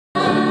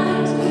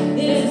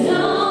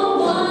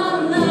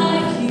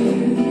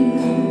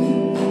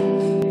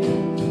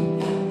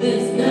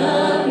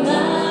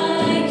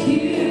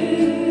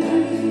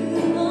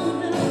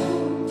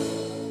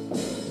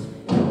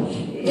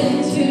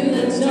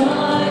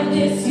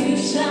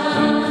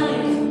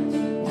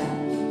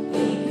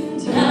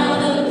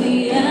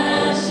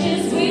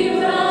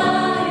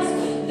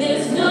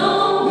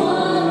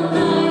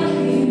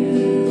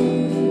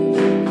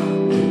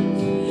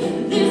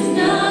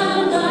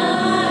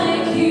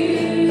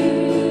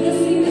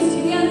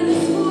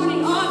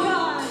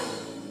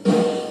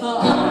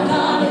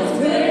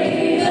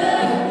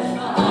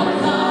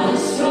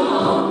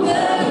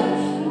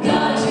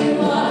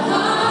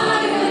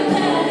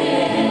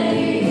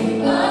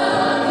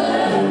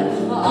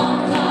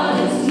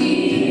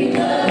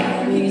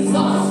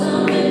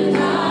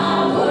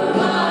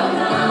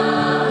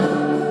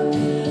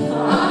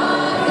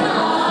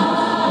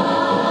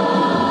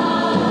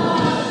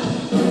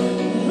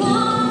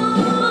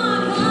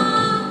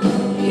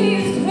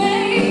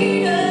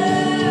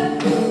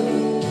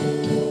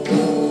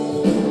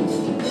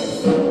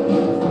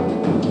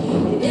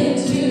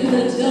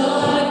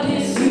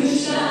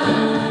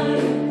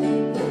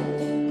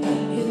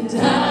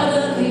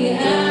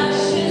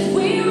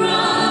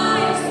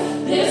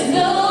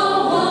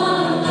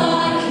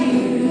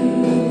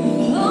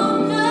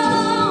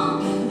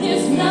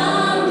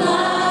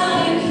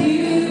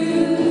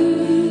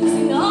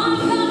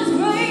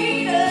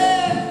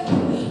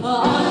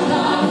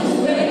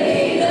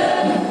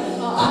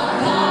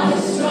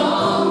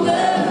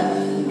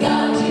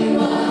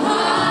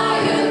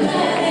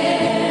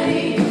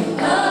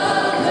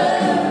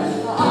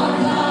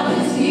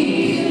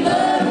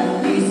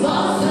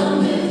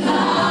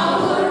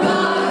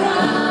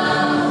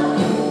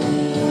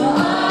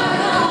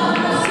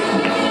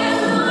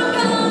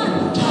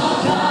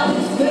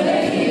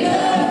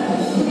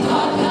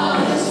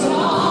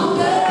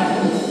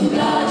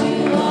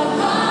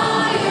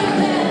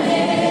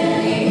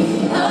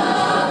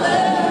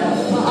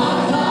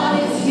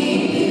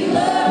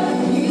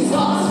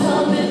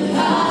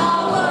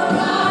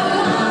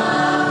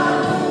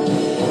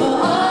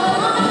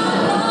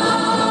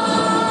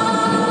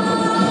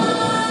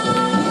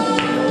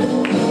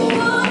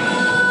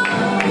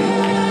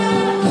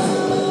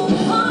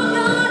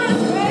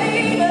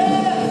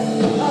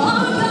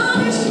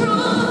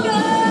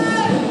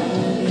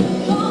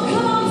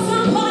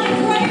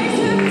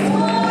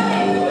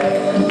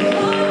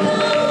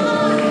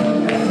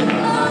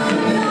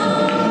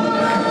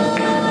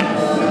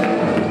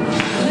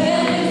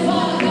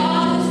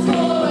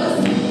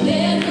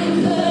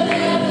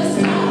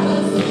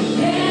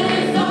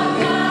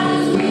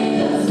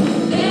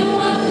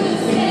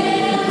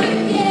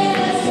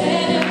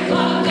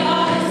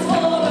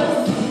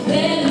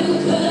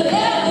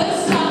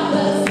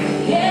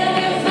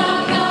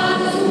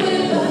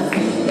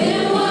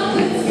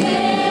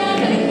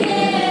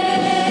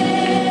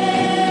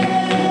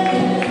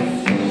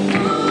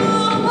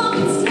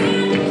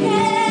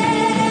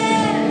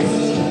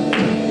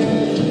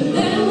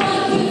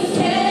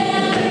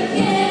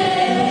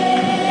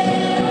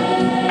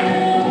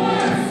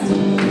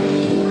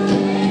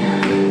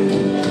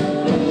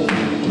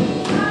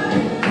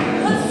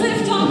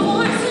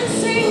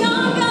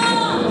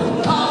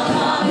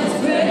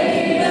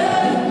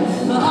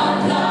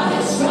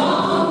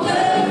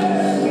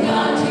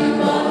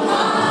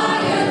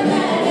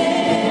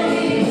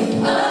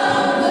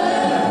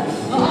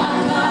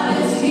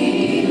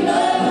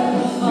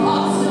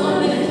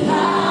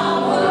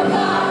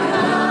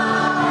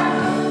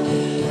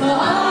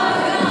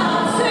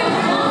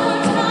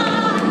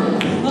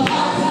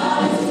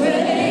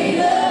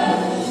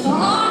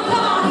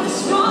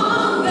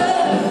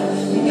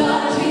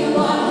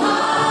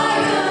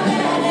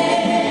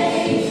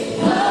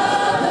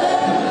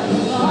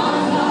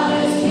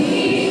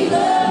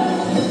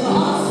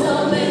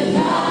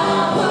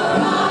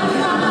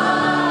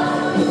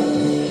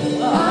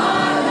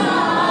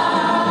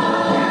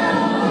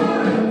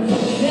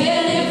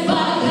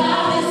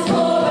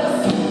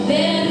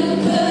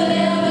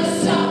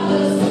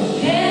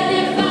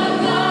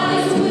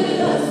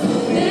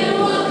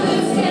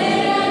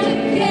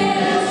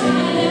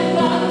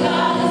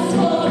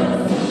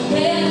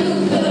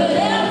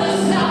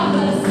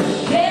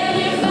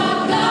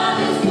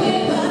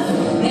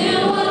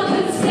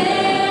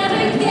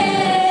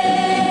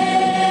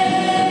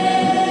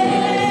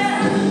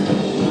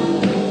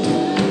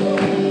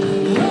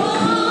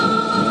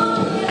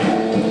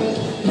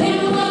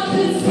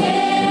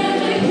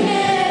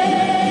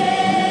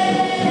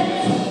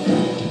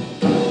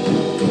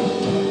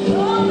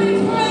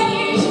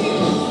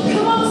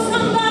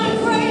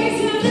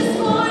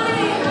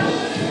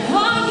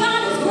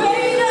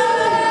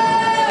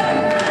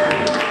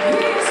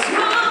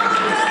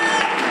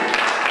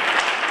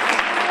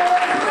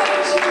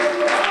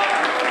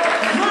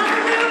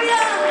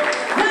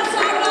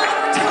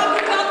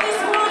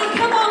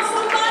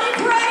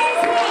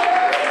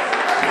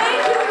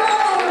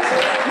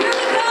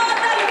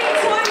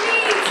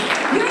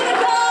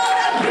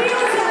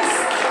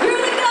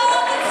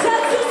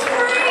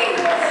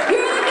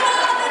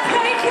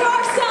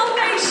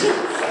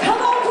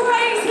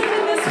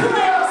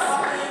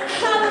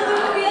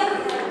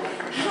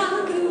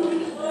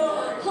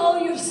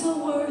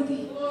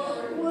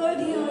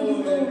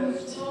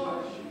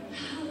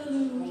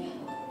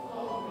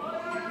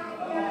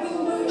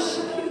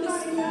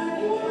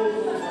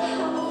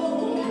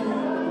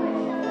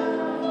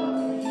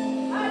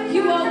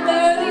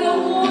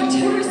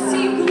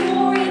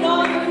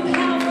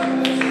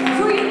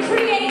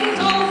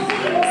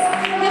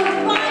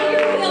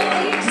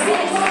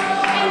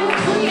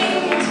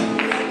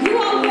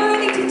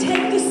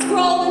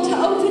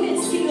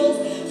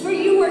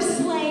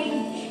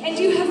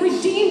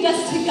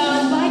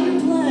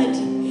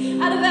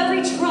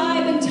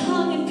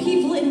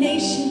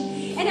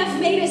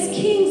made us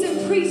kings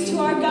and priests to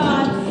our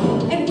God,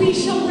 and we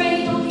shall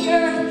reign on the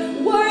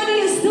earth. Worthy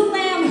is the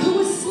Lamb who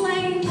was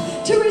slain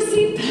to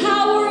receive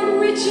power and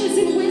riches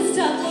and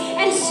wisdom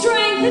and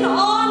strength and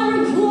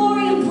honor and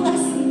glory and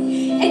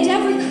blessing. And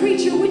every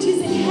creature which is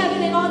in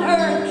heaven and on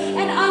earth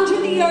and under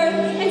the earth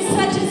and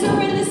such as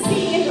are in the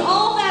sea and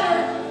all that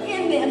are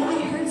in them,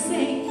 I heard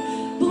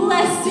saying,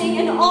 blessing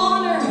and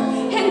honor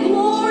and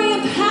glory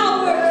and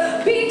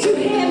power be to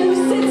him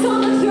who sits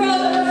on the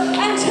throne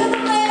and to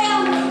the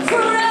Lamb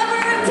forever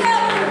and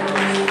ever.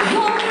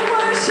 Oh, we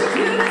worship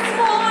you this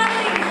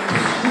morning.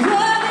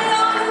 Worthy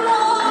are you,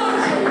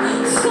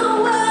 Lord, so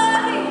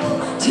worthy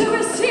to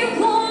receive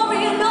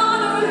glory and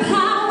honor and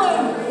power.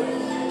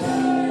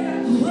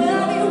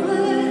 Worthy,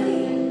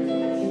 worthy.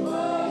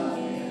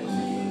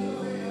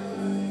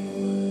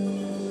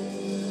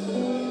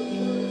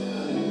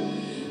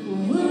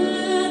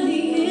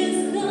 Worthy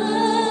is the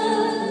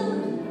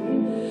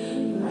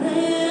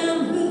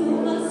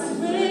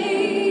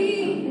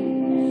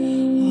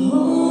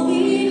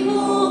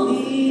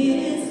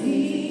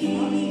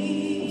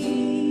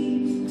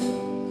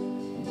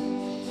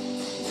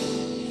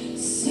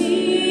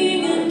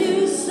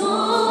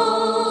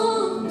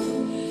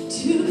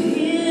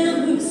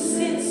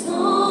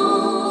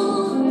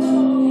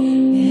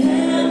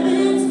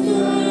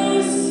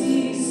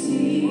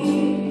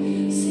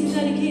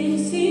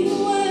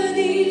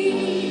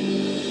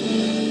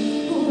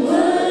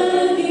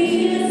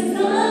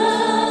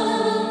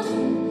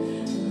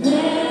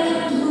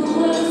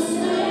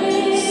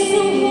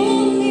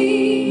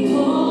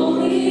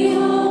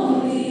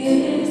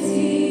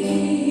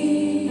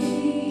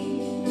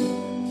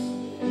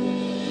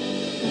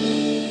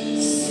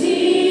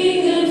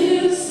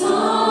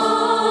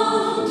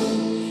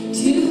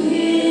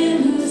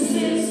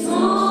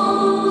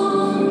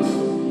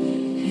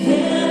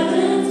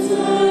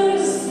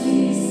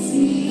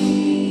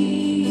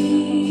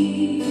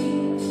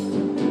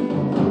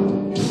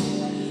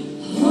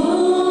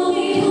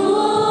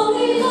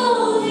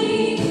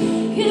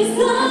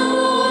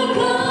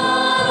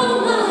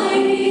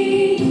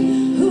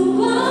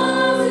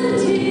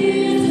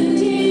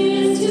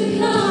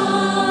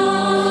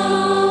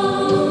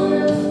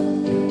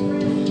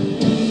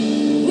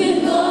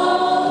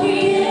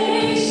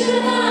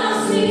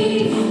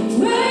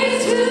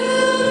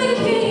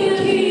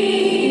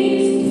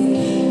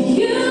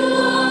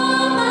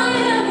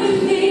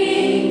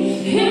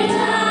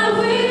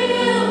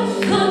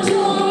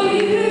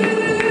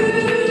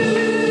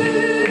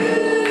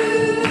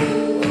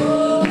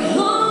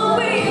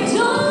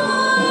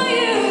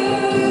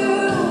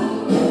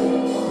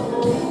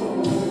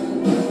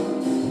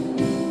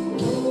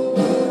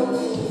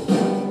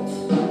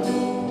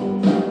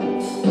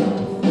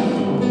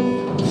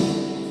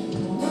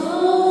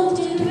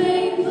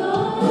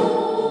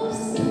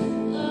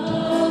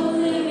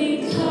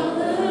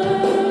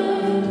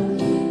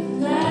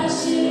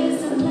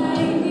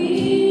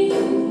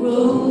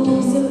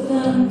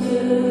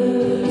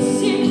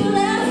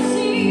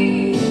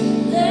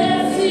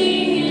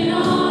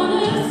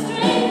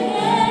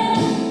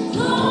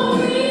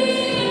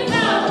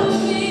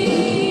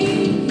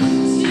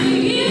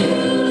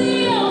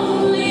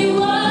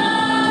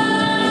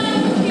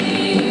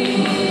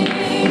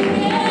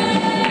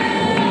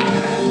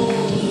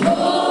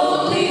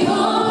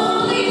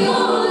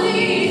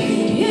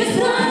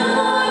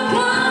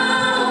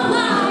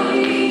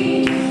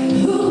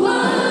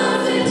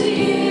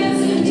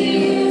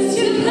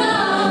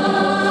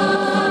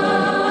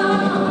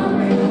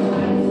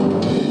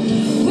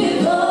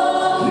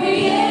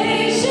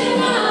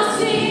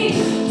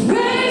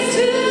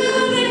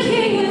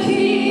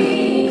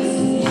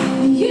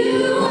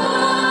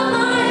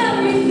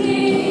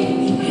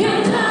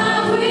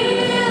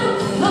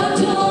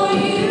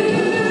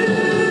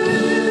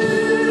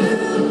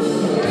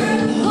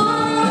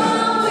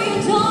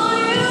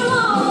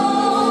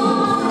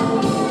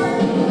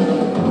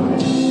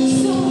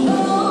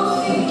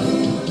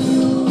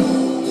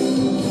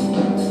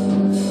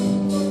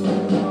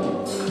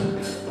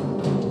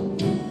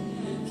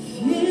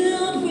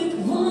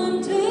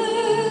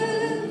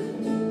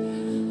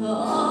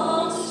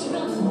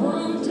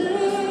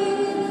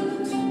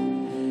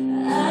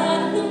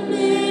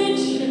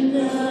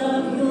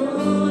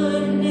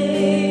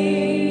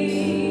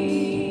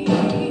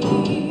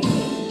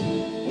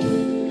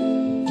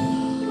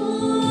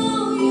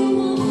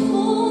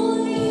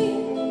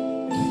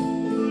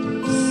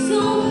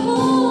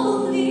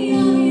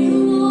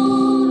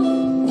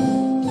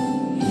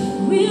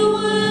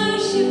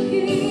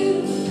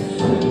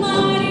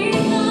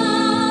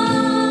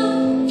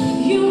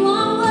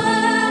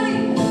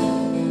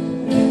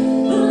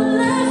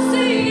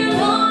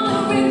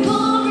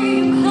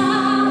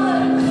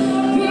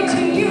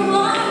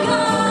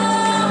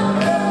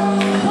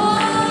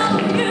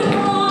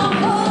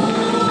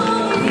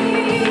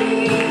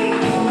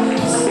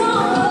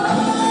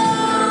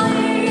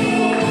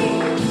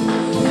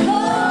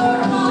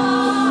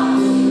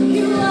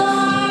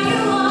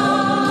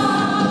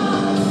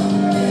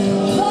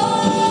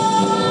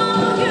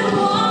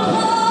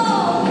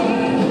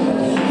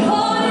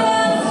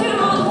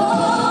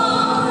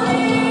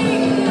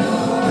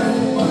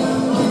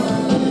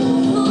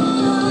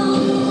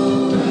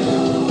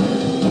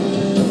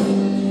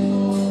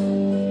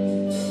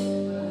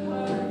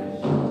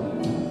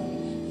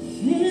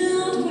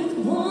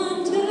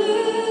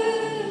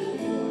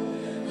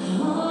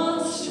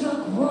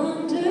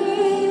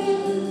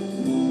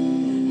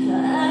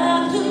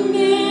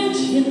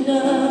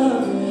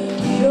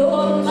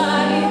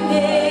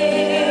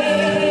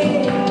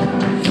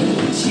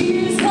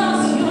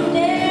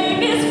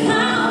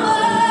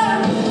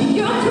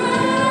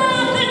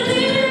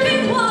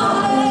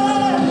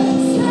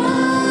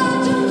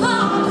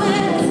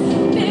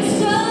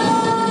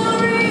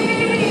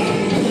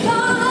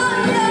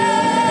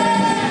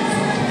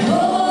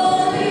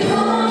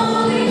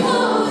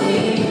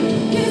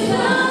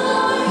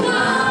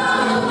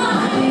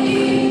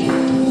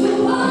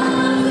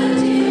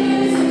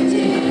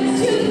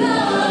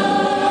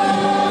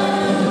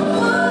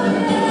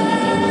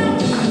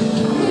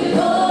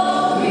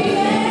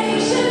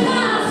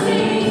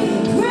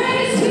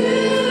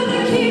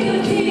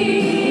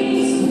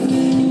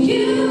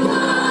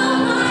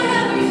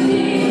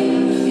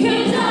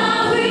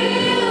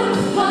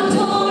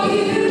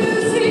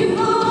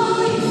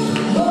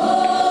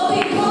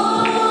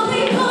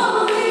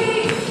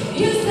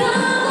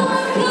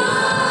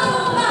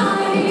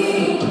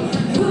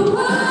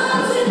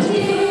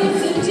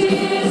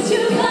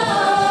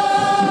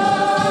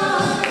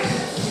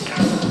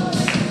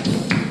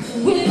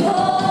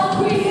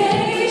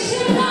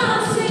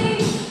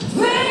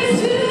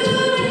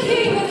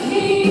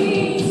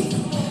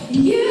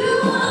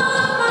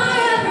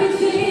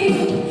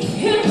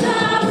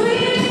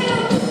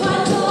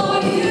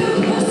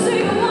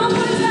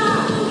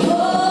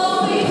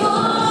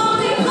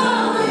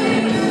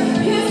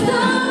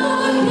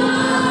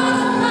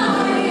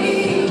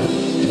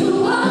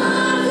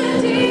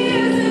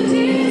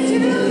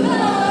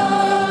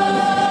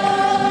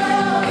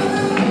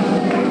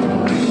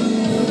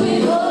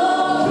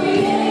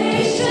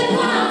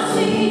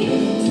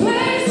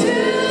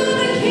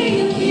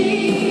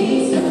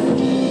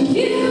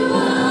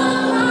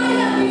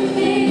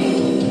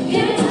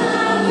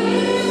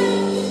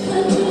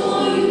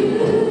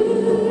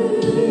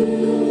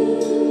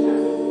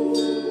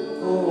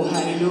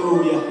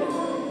Hallelujah.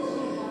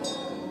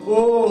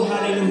 Oh,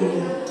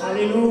 hallelujah.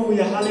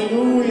 Hallelujah.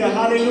 Hallelujah.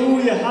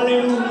 Hallelujah.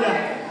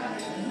 Hallelujah.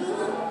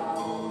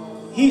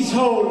 He's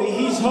holy.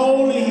 He's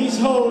holy. He's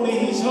holy.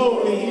 He's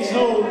holy. He's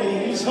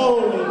holy. He's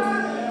holy.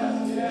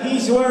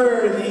 He's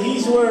worthy.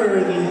 He's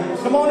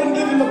worthy. Come on and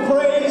give him a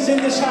praise in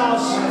this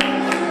house.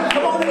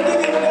 Come on and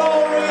give him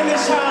glory in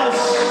this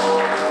house.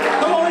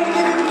 Come on and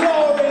give him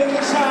glory in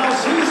this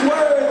house. He's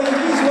worthy.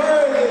 He's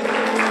worthy.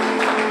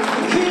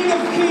 The King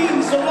of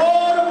Kings, the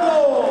Lord of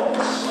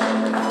Lords.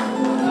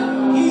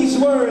 He's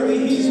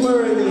worthy. He's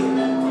worthy.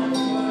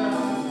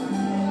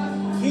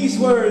 He's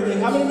worthy.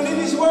 How many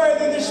believe he's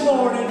worthy this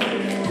morning?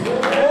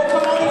 Oh,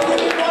 come on and give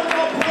him one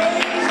more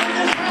praise in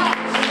this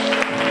house.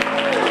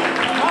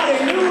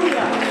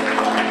 Hallelujah.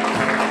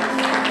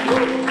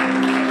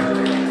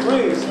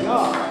 Praise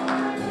God.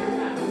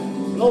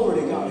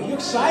 Glory to God. Are you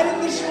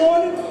excited this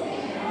morning?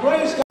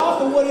 Praise God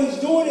for what he's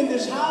doing in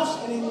this house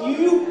and in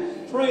you.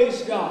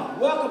 Praise God.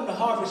 Welcome to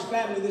Harvest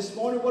Family this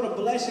morning. What a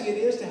blessing it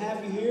is to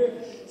have you here.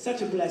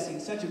 Such a blessing,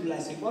 such a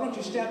blessing. Why don't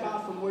you step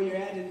out from where you're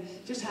at and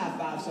just high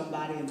five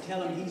somebody and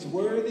tell him he's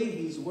worthy,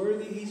 he's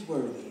worthy, he's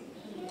worthy.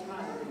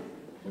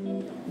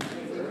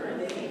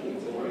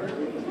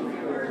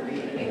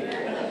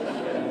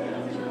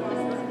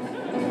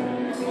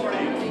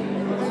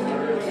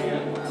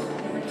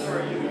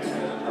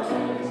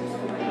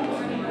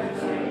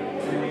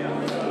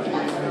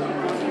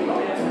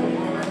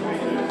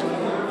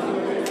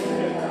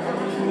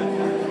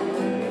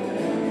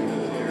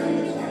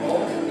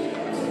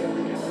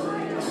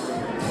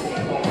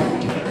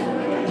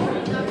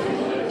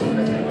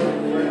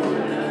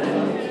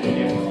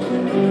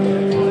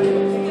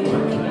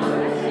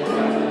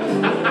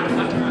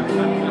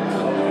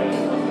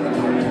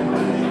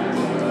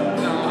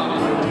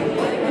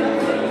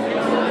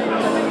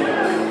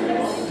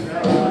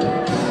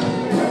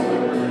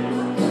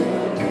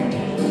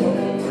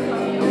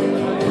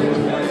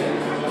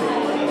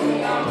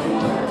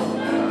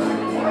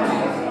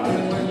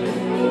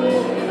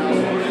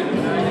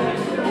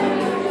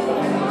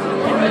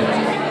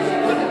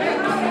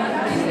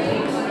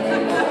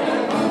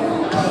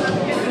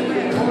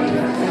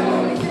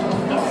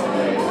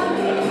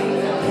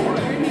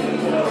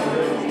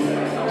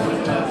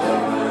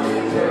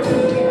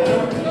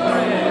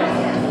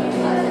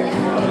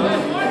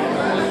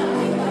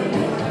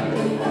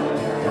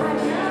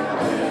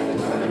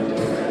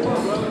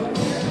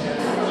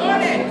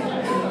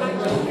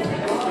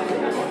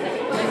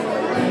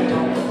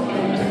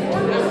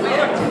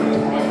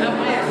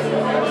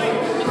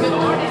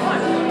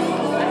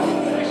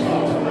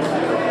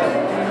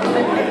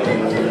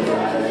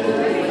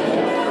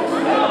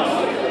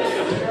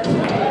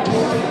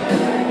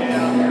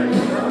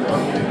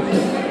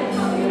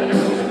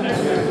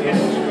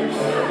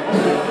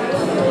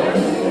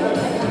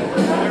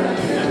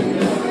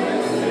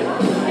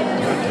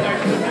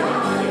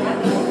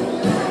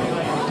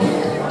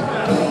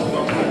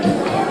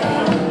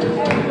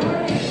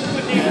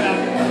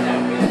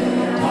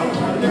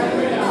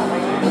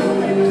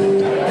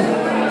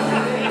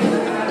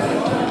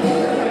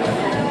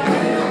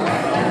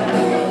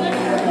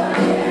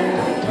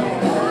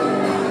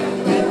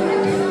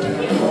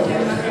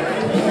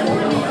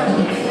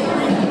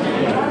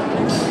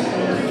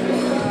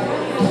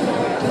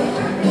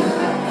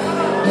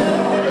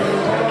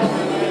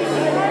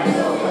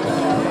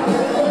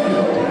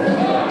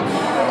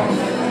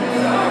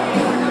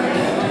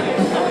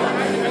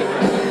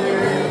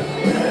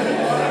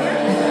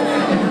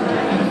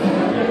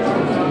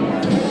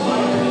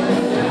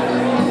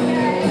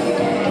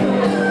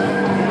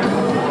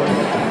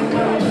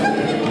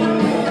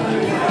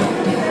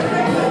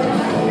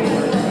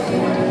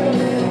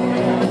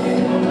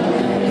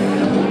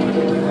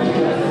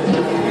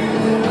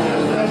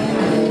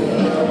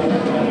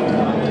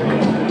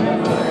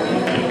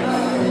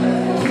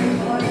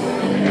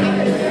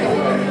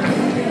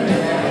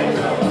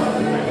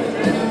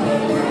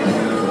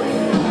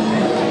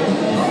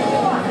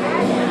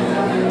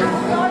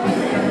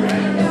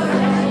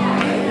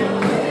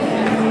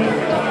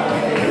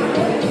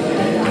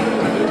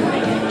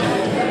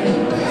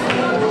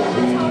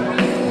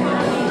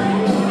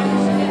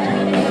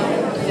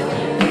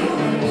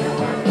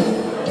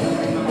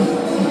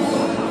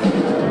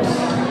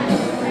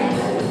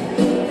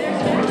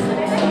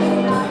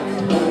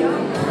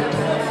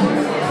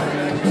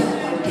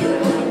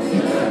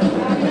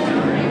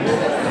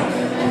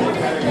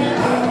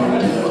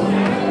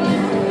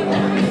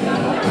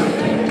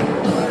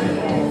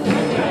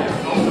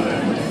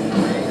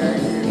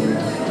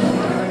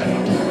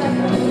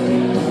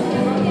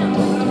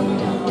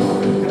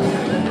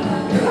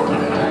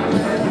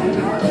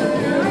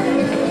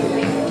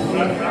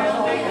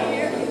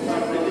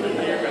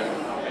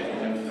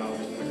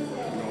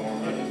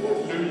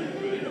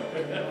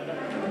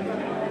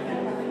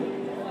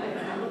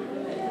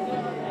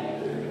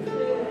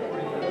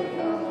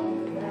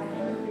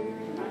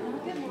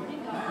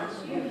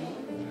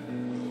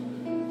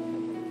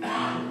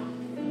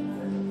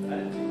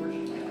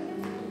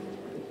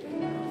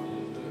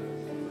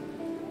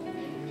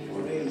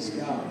 Praise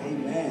God.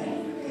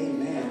 Amen.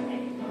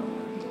 Amen.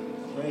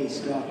 Praise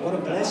God. What a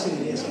blessing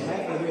it is to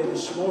have you here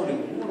this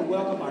morning. We want to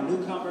welcome our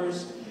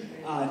newcomers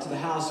to the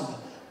house of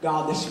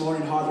God this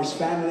morning, Harvest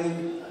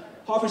family.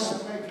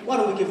 Harvest, why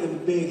don't we give them a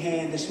big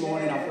hand this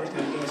morning, our first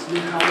time guests,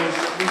 newcomers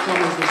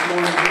this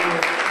morning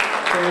here.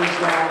 Praise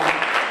God.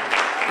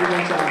 We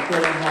want y'all to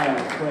feel at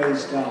home.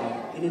 Praise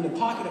God. And in the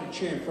pocket of a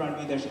chair in front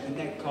of you, there's a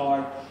Connect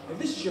card. If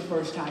this is your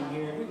first time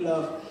here, we'd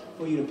love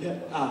for you to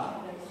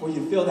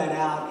fill that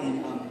out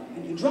and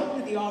drop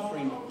it in the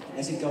offering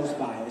as it goes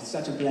by. It's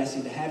such a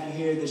blessing to have you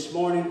here this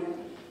morning.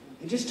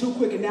 And just two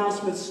quick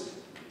announcements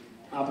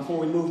before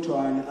we move to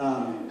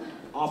our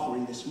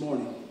offering this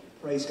morning.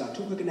 Praise God.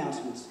 Two quick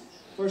announcements.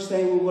 First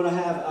thing, we want to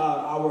have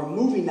our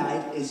movie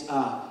night is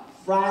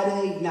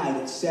Friday night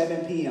at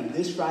 7 p.m.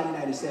 This Friday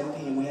night at 7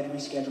 p.m. We had to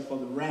reschedule for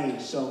the rain.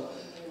 So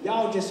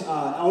y'all just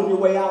on your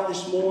way out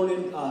this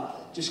morning,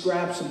 just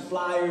grab some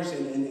flyers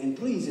and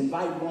please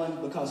invite one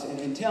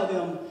and tell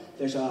them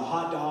there's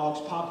hot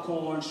dogs,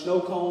 popcorn, snow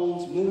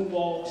cones,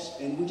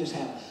 moonwalks, and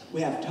we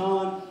have a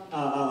ton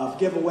of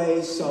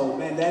giveaways. So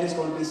man, that is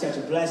going to be such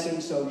a blessing.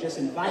 So just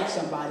invite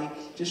somebody.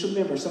 Just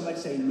remember, somebody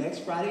say next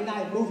Friday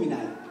night, movie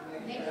night.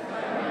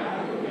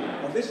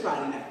 Or this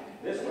Friday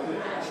night. This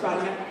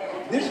Friday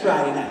night. This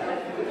Friday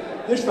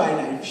night. This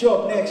Friday night. If you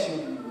show up next,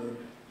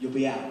 you'll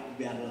be out. You'll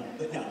be out of luck.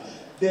 But no,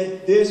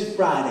 this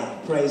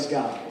Friday, praise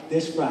God.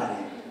 This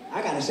Friday.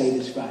 I got to say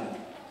this Friday.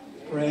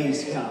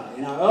 Praise God.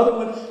 And our other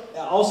one,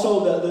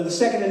 also the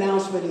second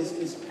announcement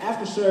is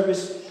after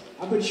service.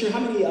 I'm pretty sure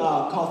how many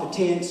caught the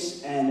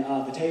tents and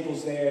the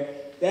tables there.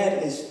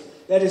 That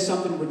is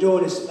something we're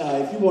doing. Is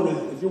if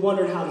you're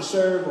wondering how to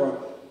serve or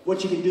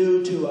what you can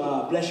do to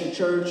bless your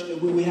church,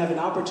 we have an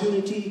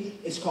opportunity.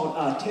 It's called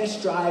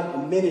Test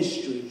Drive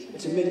Ministry.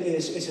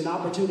 It's an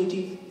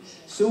opportunity.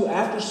 So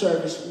after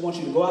service, we want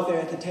you to go out there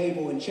at the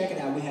table and check it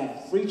out. We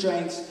have free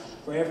drinks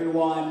for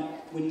everyone.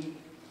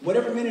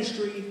 Whatever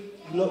ministry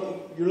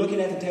you're looking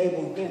at the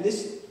table, man,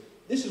 this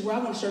is where I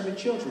want to serve in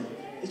children.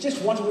 It's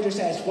just we just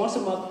ask once a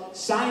month,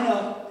 sign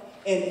up,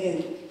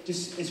 and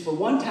just it's for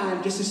one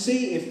time just to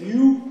see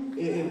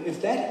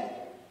if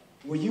that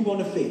where you want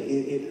to fit.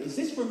 Is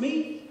this for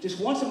me? Just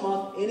once a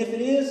month, and if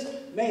it is,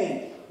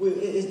 man,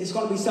 it's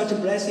going to be such a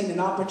blessing and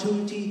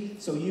opportunity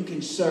so you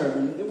can serve.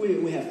 And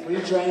we have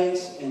free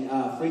drinks and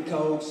free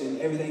Cokes and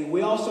everything.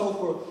 We also,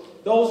 for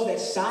those that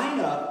sign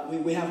up,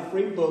 we have a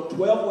free book,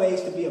 12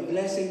 Ways to Be a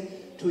Blessing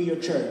to Your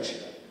Church.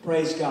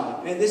 Praise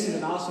God. Man, this is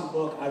an awesome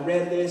book. I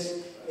read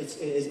this.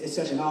 It's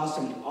such an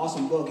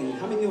awesome book. And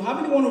how many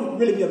want to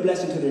really be a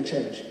blessing to their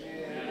church?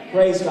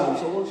 Praise God.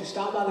 So won't you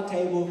stop by the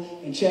table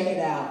and check it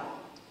out?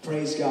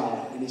 Praise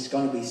God. And it's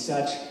going to be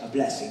such a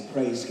blessing.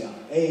 Praise God.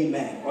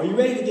 Amen. Are you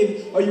ready to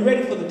give? Are you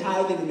ready for the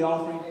tithing and the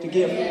offering to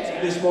give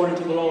this morning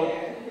to the Lord?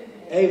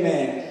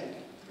 Amen.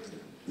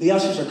 The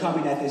ushers are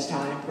coming at this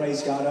time.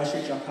 Praise God.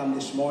 Ushers are coming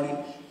this morning.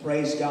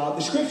 Praise God.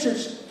 The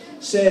scriptures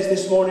says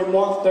this morning,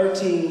 Mark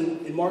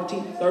 13,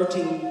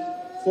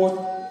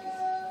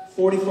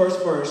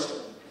 41st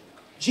verse,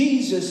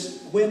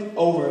 Jesus went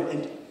over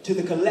to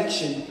the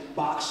collection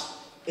box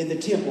in the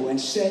temple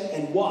and sat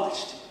and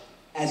watched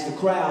as the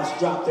crowds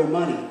dropped their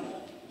money.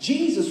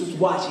 Jesus was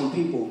watching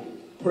people.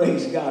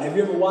 Praise God. Have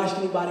you ever watched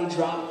anybody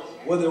drop?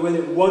 Whether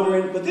they're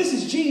wondering, but this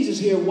is Jesus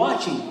here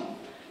watching.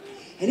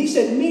 And he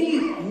said,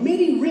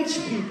 many rich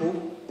people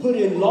put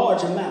in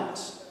large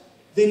amounts.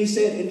 Then he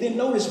said, and then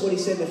notice what he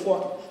said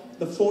before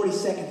the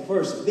 42nd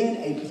verse. Then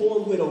a poor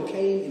widow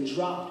came and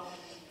dropped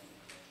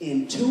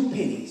in 2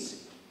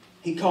 pennies.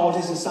 He called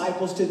his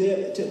disciples to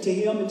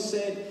him and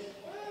said,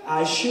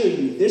 I assure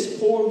you, this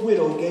poor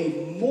widow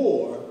gave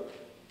more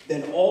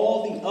than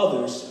all the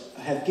others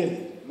have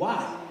given.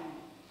 Why?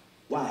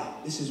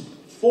 This is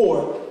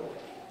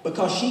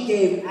because she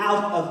gave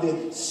out of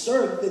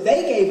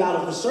they gave out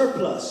of the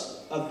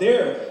surplus of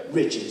their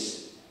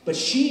riches. But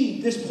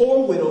this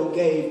poor widow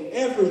gave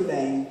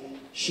everything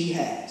she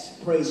has.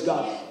 Praise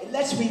God. It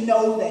lets me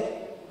know that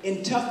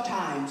in tough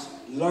times,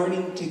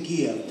 learning to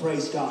give.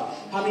 Praise God.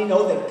 How many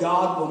know that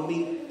God will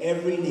meet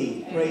every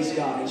need? Praise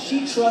God. And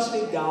she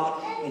trusted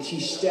God and she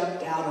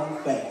stepped out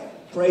on faith.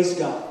 Praise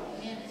God.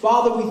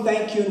 Father, we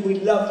thank you and we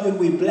love you and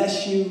we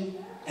bless you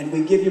and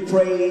we give you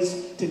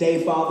praise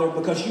today, Father,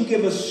 because you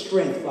give us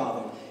strength,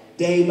 Father,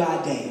 day by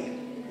day.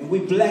 And we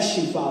bless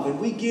you, Father, and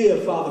we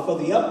give, Father, for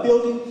the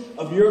upbuilding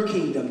of your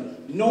kingdom,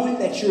 knowing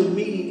that you're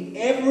meeting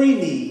every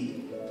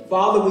need.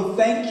 Father, we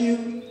thank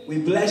you, we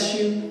bless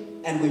you,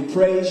 and we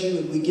praise you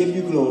and we give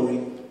you glory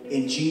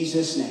in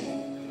Jesus'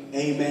 name.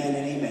 Amen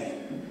and amen.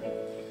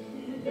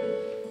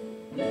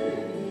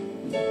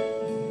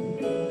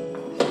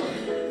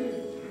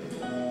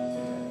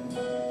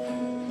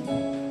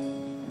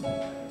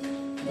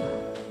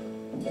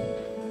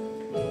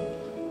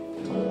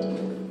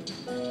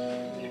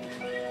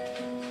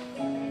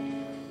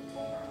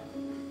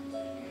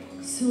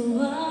 So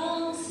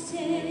I'll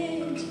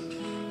stand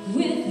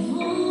with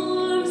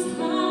arms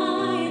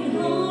high and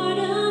heart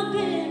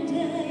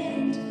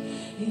abandoned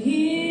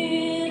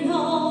in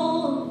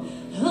all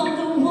of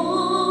the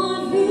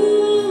one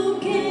who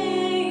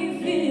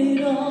gave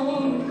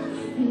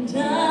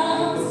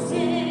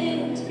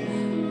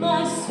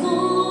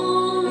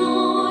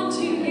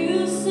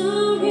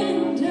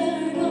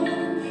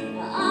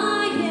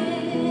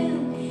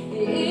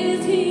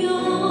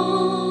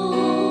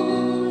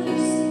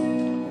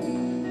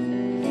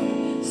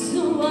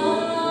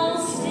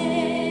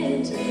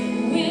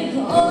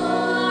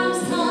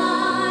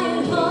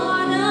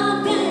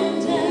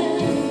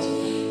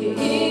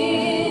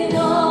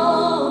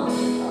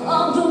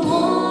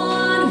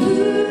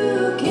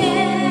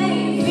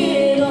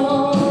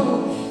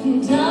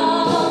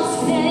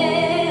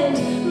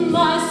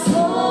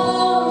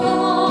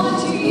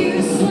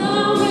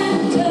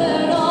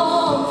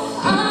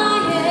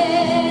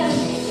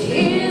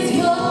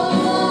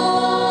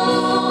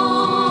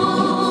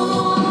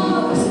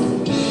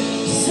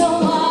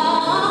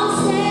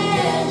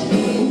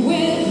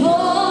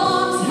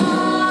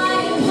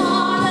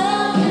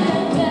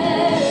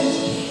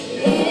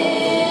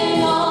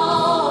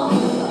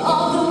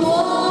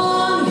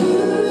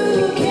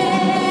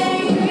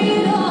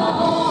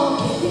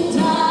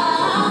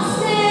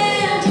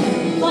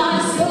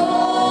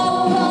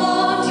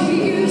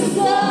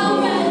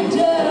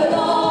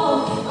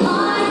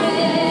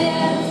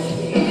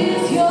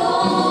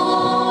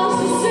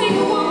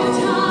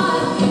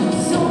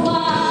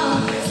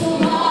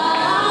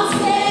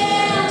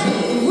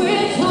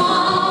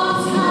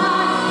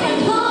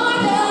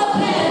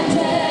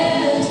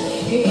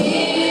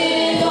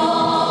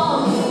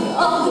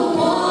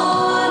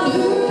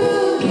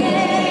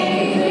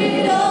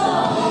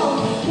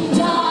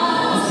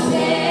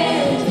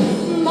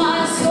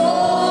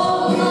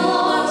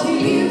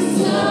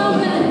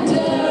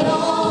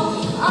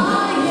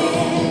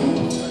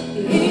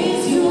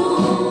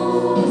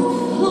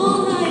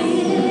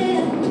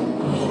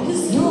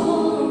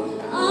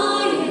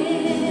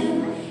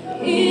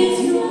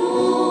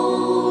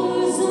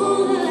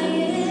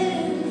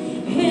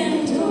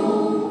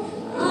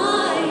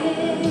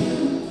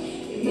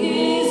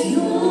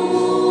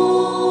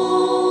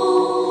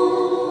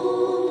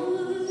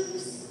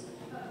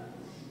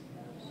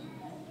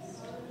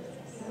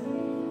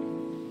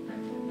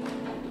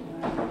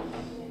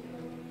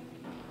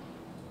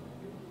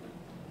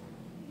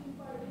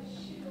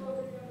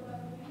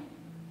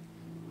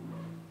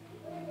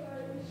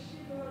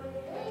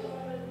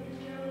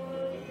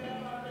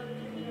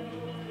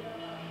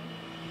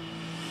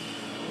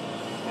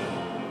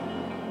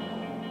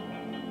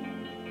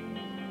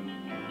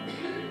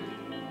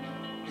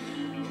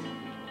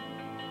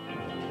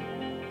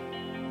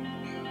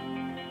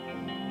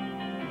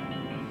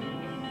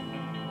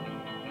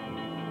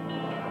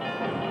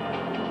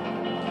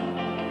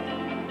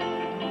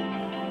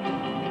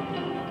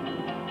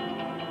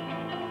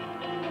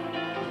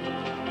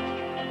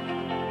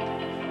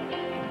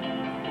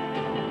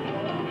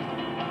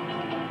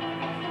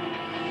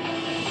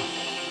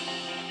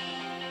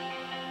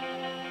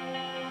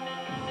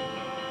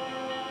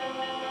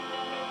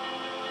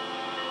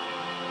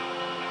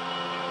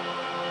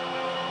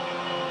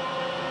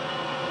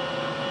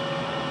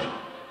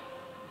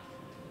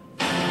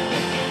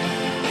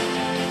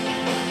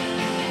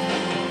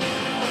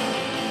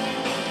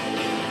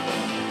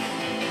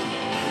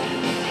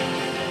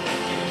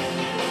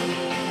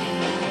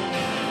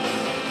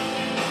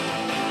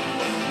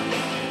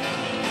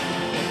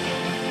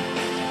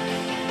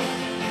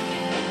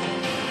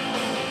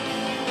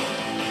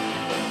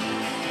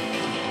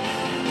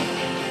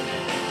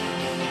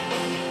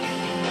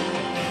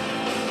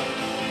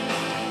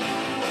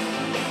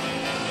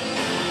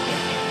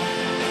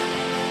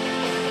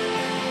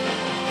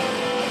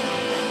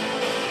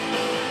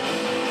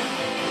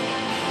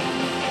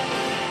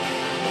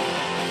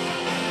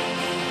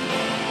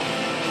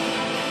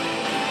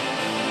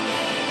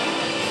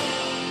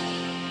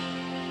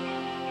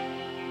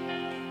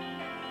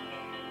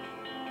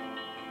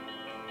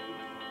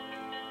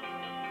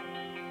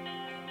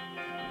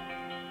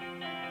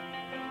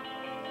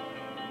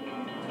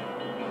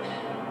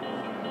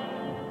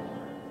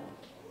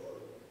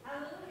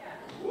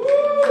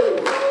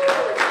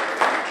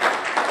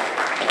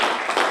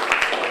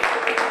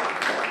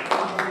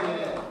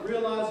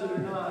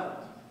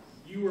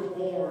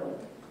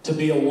to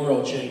be a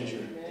world changer.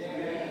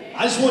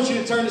 I just want you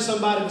to turn to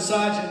somebody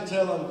beside you and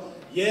tell them,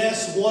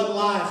 yes, one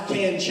life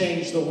can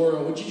change the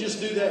world. Would you just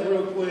do that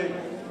real quick?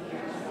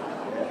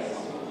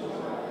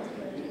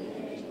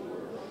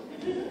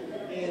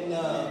 And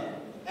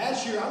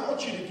I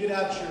want you to get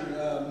out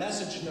your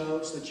message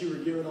notes that you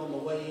were given on the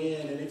way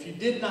in. And if you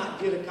did not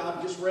get a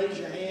copy, just raise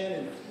your hand.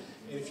 And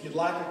if you'd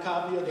like a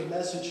copy of the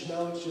message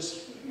notes,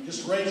 just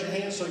raise your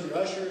hand so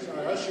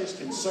our ushers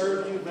can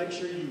serve you. Make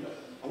sure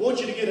I want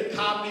you to get a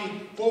copy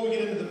before we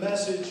get into the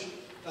message.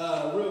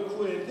 Real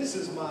quick, this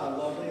is my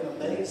lovely and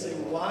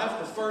amazing wife,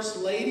 the first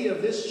lady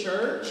of this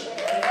church. She's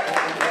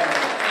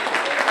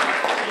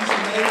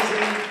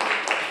amazing.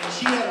 And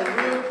she had a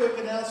real quick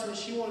announcement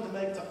she wanted to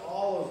make to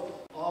all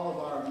of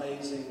our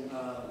amazing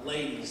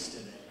ladies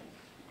today.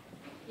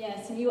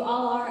 Yes, and you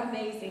all are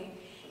amazing.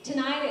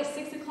 Tonight at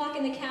 6 o'clock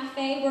in the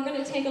cafe, we're going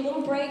to take a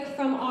little break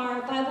from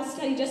our Bible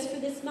study just for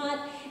this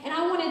month. And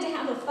I wanted to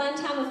have a fun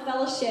time of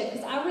fellowship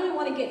because I really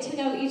want to get to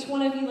know each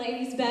one of you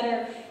ladies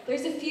better.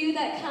 There's a few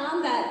that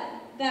come that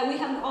we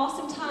have an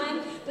awesome time,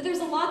 but there's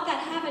a lot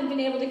that haven't been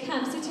able to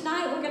come. So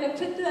tonight we're going to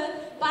put the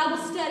Bible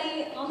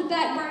study on the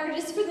back burner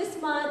just for this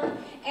month.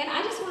 And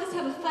I just want us to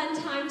have a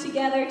fun time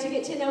together to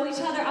get to know each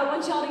other. I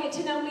want y'all to get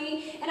to know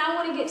me, and I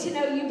want to get to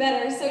know you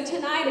better. So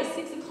tonight at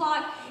 6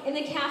 o'clock in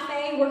the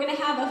cafe, we're going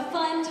to have a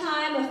fun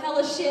time, a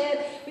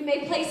fellowship. We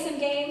may play some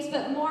games,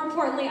 but more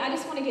importantly, I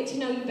just want to get to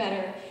know you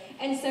better.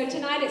 And so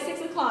tonight at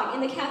 6 o'clock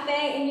in the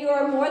cafe, and you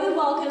are more than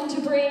welcome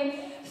to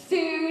bring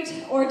food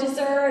or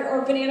dessert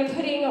or banana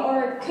pudding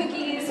or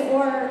cookies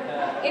or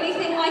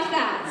anything like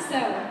that. So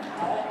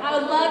I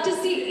would love to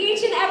see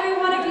each and every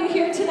one of you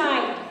here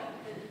tonight.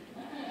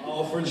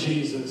 All for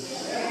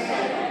Jesus.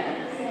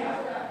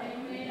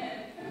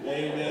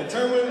 Amen.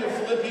 Turn with me to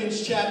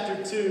Philippians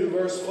chapter 2,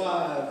 verse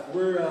 5.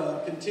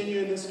 We're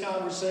continuing this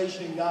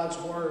conversation in God's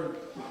Word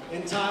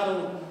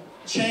entitled,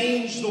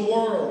 Change the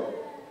World.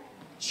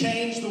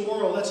 Change the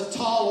world. That's a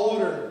tall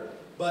order.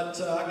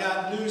 But I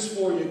got news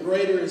for you.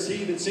 Greater is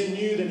He that's in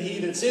you than he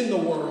that's in the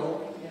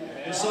world.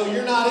 And so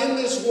you're not in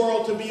this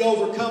world to be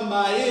overcome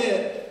by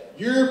it.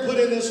 You're put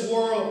in this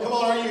world. Come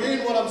on, are you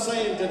hearing what I'm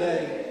saying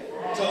today?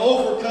 To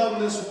overcome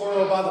this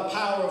world by the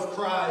power of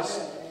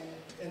Christ.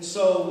 And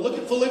so look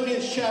at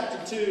Philippians chapter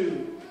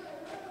 2,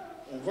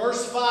 and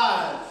verse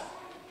 5.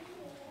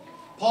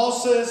 Paul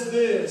says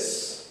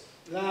this.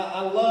 Now,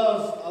 I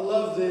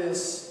love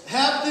this.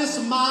 Have this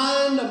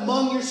mind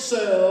among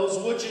yourselves,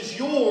 which is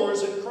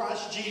yours in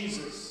Christ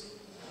Jesus,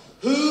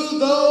 who,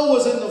 though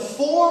was in the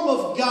form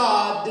of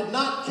God, did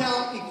not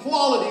count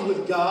equality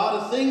with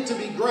God a thing to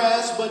be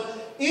grasped, but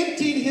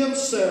emptied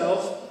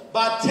himself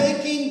by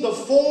taking the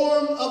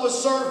form of a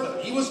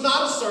servant. He was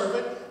not a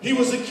servant, he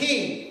was a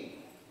king,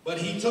 but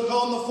he took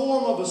on the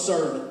form of a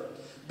servant,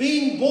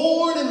 being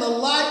born in the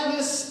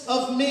likeness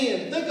of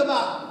men. Think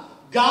about it.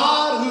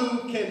 God,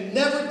 who can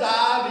never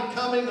die,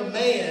 becoming a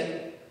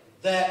man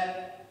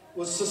that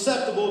was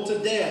susceptible to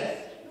death.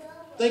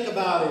 Think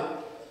about it.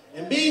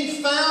 And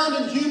being found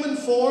in human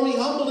form, he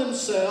humbled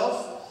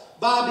himself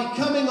by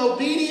becoming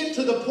obedient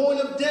to the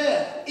point of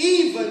death,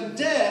 even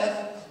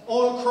death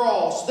on a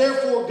cross.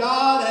 Therefore,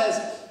 God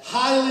has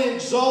highly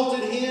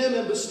exalted him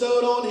and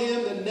bestowed on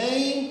him the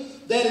name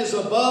that is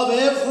above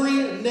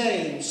every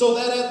name, so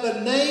that at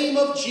the name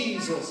of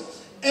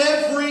Jesus,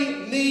 every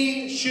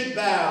knee should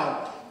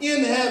bow,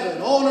 in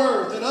heaven, on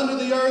earth, and under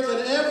the earth,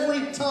 and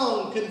every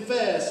tongue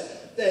confess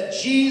that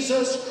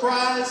Jesus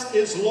Christ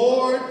is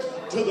Lord,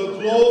 to the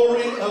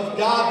glory of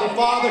God the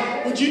Father.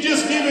 Would you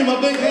just give him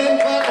a big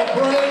hand clap of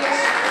praise?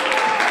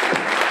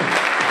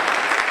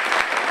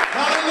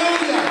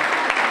 Hallelujah.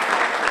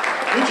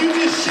 Would you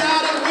just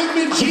shout it with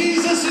me?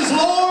 Jesus is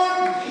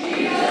Lord.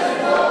 Jesus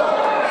is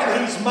Lord.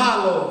 And he's my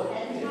Lord.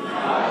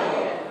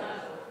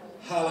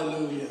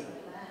 Hallelujah.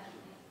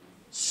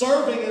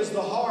 Serving is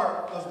the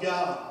heart of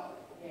God.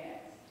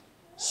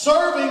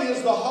 Serving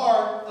is the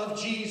heart of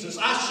Jesus.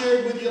 I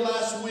shared with you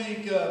last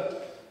week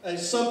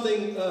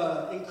something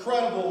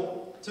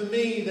incredible to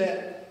me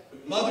that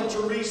Mother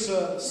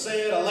Teresa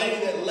said, a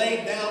lady that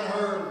laid down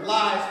her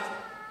life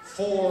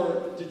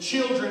for the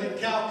children in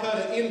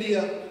Calcutta,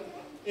 India.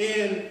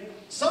 And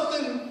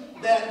something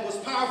that was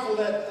powerful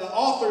that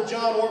author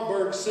John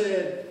Ortberg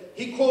said,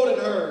 he quoted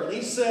her, and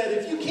he said,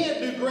 if you can't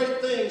do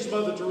great things,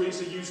 Mother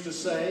Teresa used to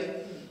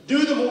say,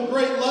 do them with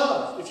great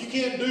love. If you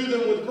can't do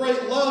them with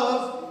great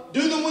love,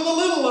 do them with a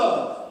little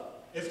love.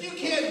 If you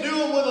can't do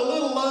them with a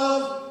little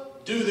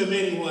love, do them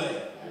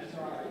anyway.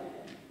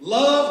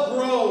 Love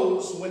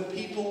grows when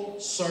people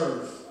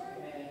serve.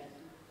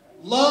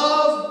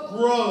 Love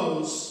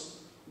grows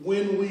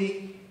when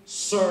we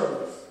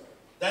serve.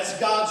 That's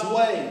God's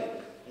way.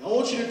 And I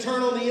want you to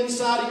turn on the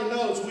inside of your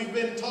notes. We've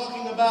been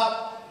talking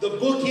about the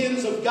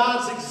bookends of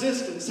God's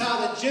existence, how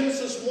that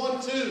Genesis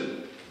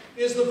 1-2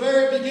 is the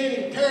very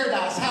beginning,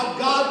 paradise, how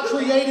God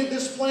created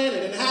this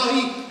planet and how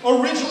he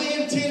originally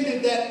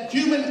intended that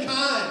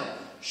humankind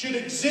should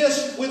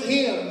exist with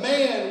him,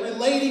 man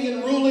relating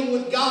and ruling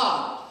with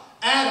God.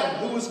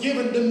 Adam, who was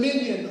given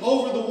dominion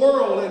over the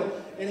world,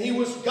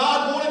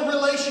 God wanted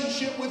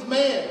relationship with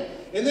man.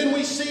 And then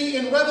we see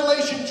in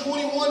Revelation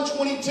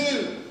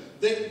 21:22,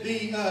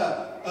 the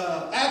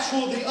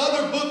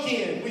other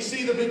bookend. We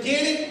see the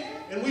beginning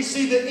and we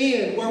see the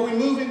end, where we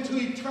move into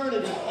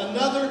eternity,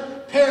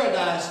 another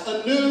paradise,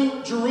 a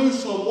new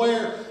Jerusalem,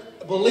 where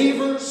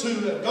believers who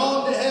have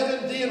gone to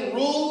heaven then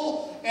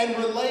rule and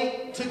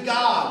relate to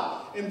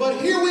God.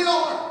 But here we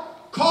are,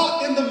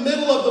 caught in the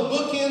middle of the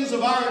bookends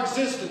of our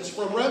existence,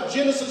 from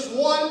Genesis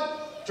 1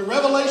 to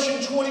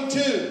Revelation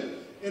 22.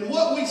 And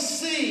what we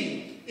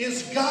see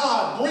is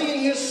God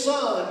bringing His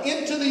Son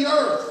into the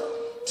earth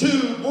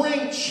to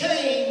bring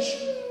change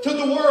to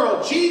the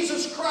world.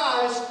 Jesus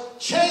Christ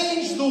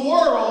changed the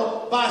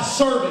world by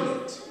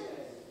serving it.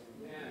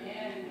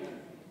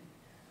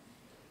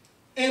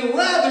 And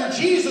rather,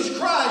 Jesus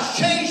Christ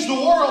changed the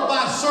world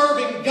by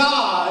serving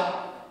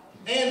God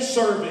and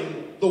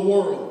serving the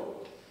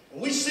world.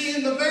 And we see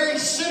in the very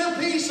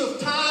centerpiece of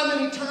time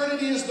and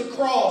eternity is the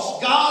cross.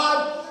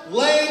 God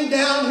laying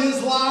down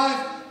His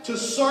life to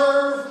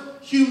serve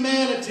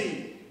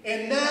humanity.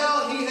 And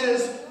now He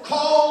has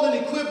called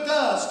and equipped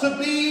us to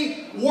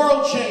be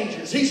world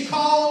changers. He's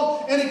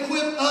called and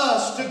equipped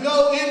us to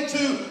go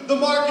into the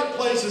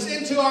marketplaces,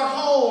 into our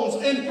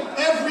homes, in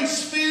every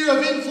sphere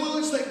of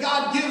influence that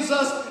God gives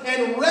us,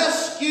 and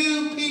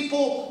rescue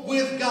people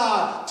with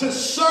God, to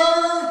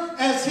serve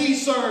as He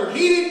served.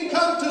 He didn't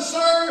come to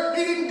serve.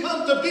 He didn't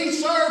come to be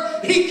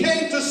served. He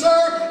came to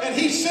serve, and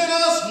He sent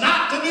us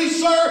not to be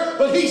served,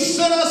 but He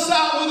sent us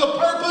out with a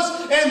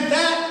purpose, and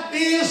that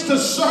is to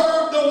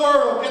serve the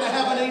world. Can I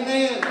have an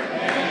amen?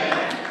 Amen.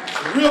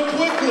 Real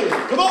quickly,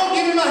 come on,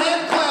 give Him a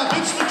hand clap.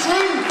 It's the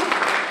truth.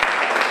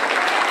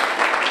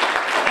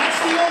 That's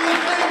the only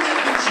thing that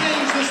can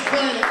change this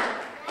planet.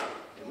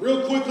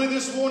 Real quickly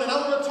this morning,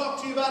 I want to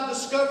talk to you about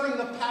discovering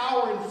the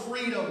power and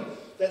freedom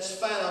that's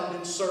found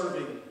in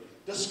serving.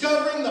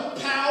 Discovering the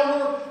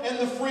power and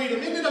the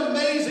freedom. Isn't it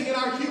amazing? In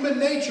our human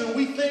nature,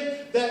 we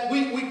think that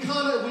we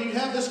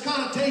have this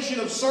connotation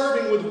of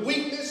serving with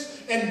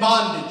weakness and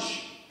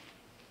bondage.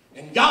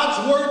 And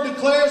God's Word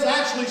declares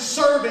actually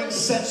serving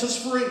sets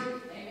us free.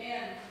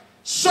 Amen.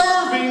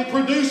 Serving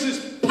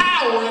produces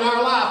power in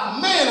our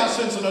life. Man, I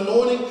sense an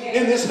anointing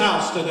in this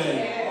house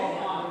today.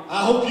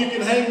 I hope you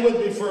can hang with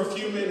me for a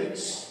few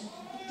minutes.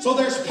 So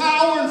there's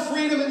power and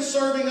freedom in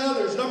serving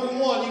others. Number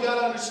one, you got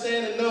to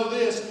understand and know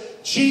this.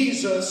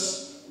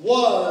 Jesus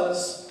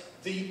was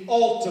the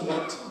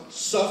ultimate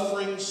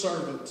suffering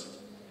servant.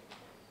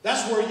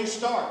 That's where you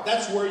start.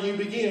 That's where you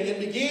begin. It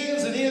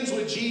begins and ends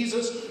with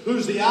Jesus,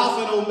 who's the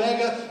Alpha and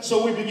Omega.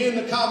 So we begin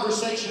the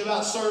conversation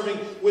about serving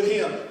with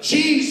Him.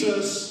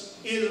 Jesus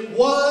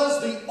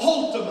was the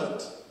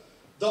ultimate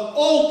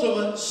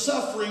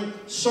suffering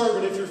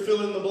servant, if you're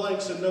filling in the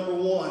blanks in number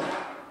one.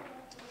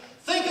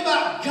 Think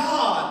about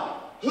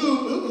God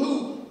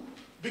who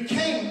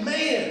became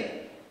man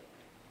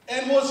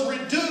and was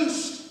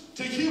reduced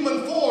to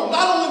human form.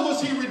 Not only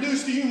was He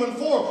reduced to human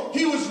form,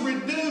 He was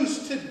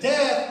reduced to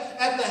death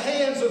at the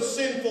hands of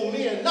sinful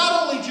men.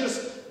 Not only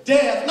just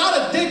death, not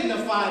a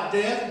dignified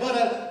death, but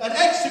an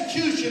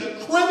execution,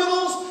 a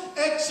criminal's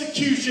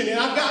execution. And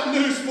I've got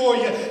news for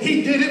you.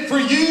 He did it for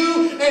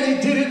you, and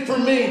He did it for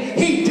me.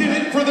 He did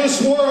it for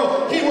this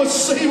world. He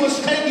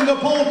was taking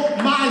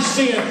upon my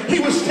sin. He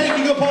was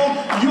taking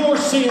upon your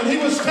sin. He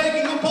was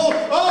taking upon,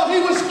 He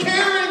was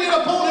carrying it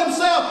upon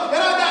Himself.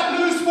 And I've got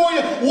news for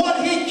you.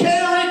 What He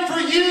carried for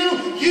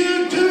you,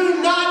 you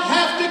do not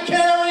have to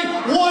carry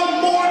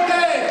one more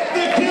day.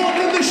 The guilt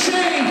and the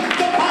shame,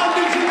 the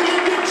bondage and the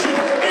addiction,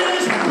 it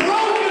is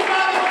broken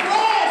by the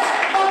cross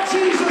of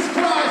Jesus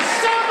Christ.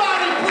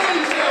 Somebody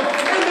praise Him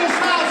in this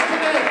house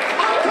today.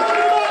 I'm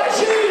talking about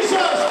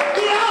Jesus,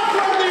 the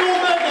Alpha and the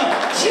Omega.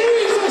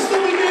 Jesus, the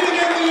beginning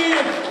and the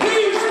end.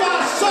 He's my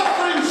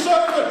suffering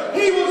servant.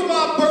 He was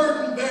my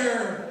burden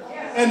bearer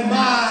and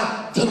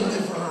my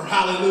deliverer.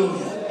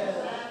 Hallelujah.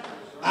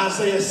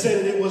 Isaiah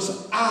said it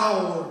was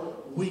our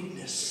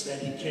weakness that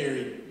He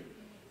carried.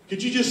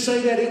 Could you just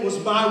say that? It was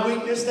my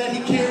weakness that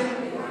He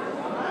carried.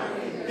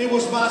 It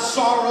was my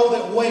sorrow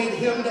that weighed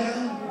Him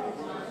down.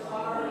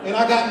 And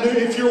I got news.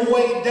 If you're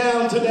weighed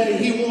down today,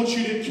 He wants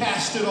you to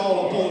cast it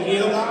all upon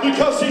Him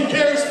because He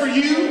cares for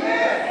you.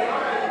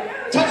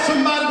 Touch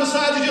somebody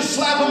beside you, just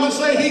slap them and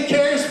say, He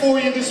cares for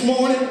you this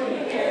morning.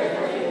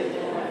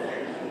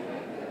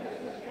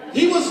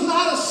 He was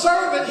not a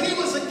servant, He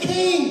was a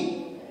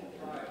king.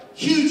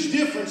 Huge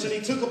difference, and He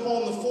took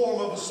upon the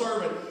form of a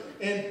servant.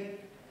 And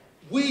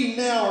we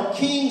now are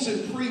kings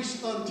and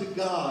priests unto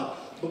God.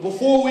 But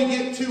before we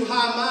get too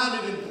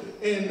high-minded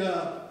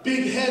and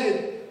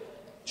big-headed,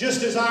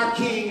 just as our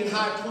king and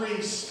high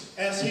priest,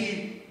 as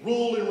he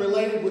ruled and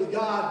related with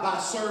God by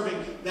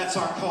serving, that's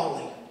our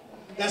calling.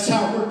 That's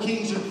how we're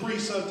kings and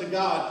priests unto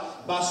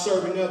God, by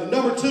serving others.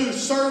 Number two,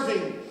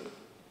 serving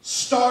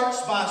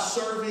starts by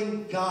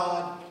serving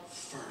God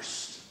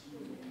first.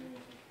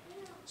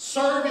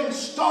 Serving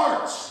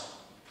starts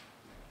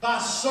by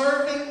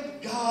serving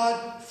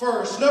God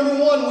first.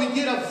 Number one, we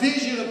get a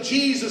vision of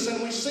Jesus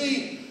and we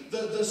see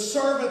the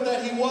servant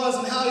that He was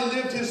and how He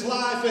lived His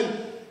life.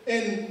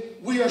 and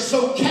we are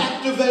so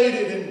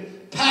captivated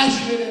and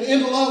passionate and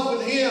in love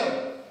with Him,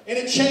 and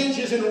it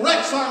changes and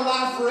wrecks our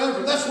life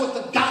forever. That's what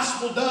the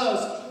gospel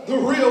does. The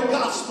real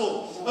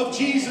gospel of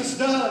Jesus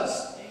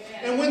does.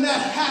 And when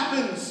that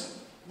happens,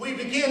 we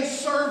begin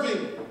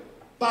serving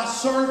by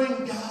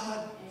serving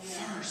God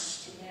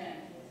first.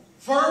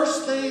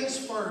 First things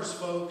first,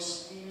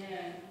 folks.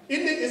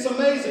 Isn't it? It's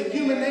amazing.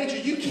 Human nature.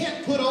 You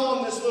can't put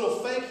on this little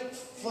fake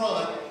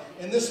front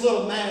and this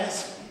little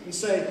mask and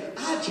say,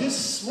 I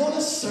just want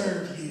to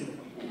serve you.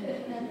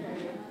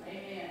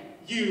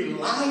 You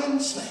lying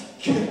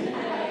snake.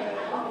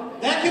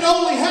 That can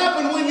only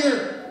happen when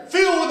you're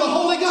filled with the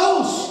Holy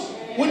Ghost.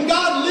 When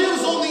God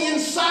lives on the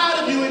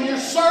inside of you and you're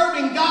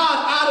serving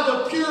God out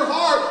of a pure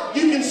heart,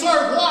 you can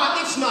serve. Why?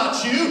 It's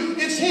not you.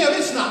 It's Him.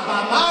 It's not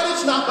by might.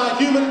 It's not by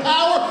human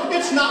power.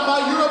 It's not by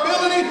your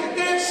ability.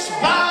 It's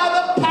by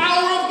the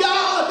power of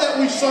God that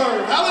we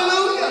serve.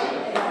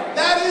 Hallelujah.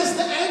 That is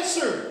the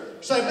answer.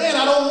 Say, man,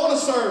 I don't want to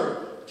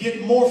serve.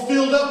 Get more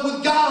filled up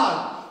with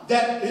God.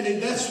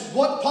 That's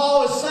what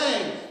Paul is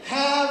saying.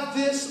 Have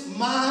this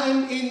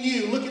mind in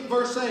you. Look at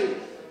verse 8.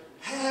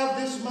 Have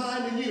this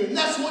mind in you. And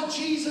that's what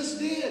Jesus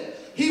did.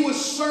 He was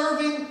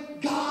serving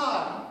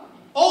God.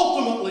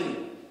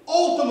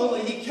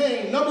 Ultimately, He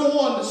came, number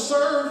one, to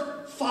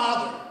serve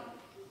Father.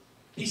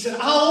 He said,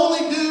 I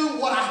only do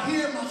what I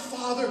hear my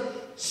Father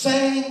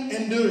saying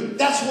and doing.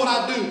 That's what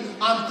I do.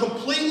 I'm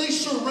completely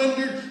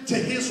surrendered to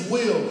His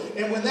will.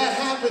 And when that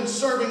happens,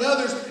 serving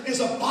others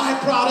is a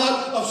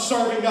byproduct of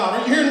serving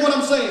God. Are you hearing what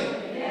I'm saying?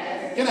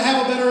 Yes. Can I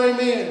have a better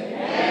amen?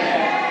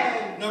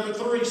 Yes. Number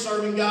 3,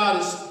 serving God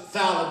is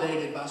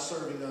validated by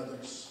serving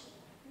others.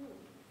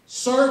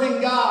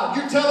 Serving God.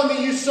 You're telling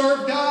me you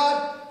serve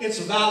God? It's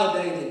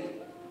validated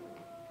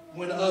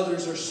when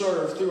others are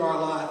served through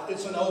our life.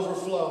 It's an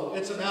overflow.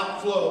 It's an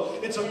outflow.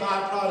 It's a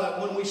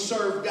byproduct. When we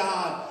serve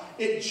God,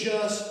 it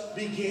just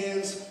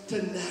begins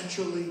to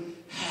naturally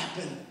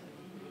happen.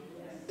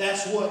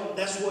 That's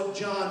what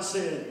John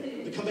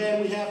said. The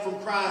command we have from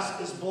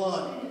Christ is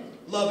blunt.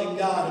 Loving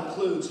God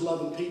includes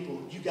loving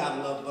people. You got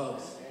to love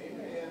both.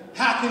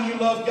 How can you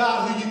love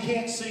God who you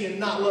can't see and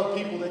not love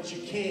people that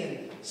you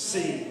can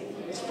see?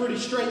 It's pretty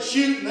straight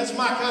shooting. That's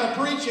my kind of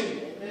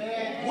preaching.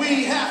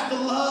 We have to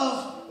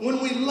love. When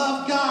we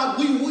love God,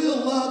 we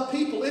will love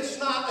people. It's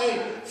not a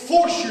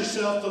force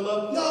yourself to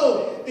love.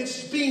 No,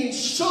 it's being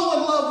so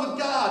in love with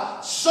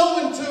God,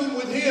 so in tune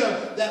with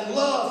Him, that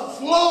love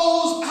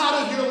flows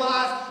out of your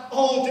life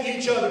onto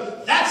each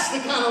other. That's the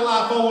kind of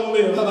life I want to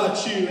live. How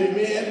about you?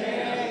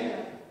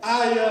 Amen?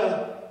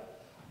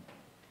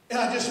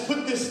 I just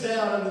put this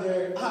down under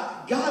there.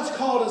 God's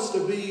called us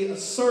to be a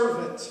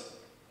servant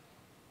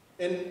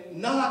and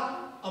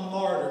not a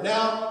martyr.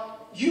 Now,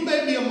 you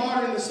may be a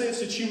martyr in the sense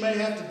that you may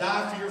have to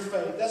die for your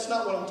faith. That's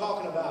not what I'm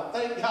talking about.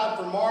 Thank God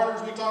for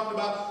martyrs. We talked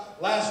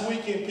about last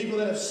weekend people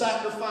that have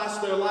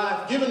sacrificed their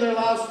life, given their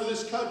lives for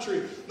this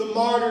country. The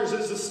martyrs,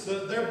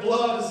 their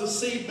blood is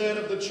the seedbed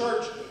of the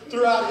church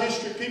throughout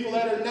history. People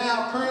that are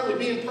now currently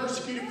being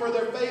persecuted for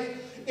their faith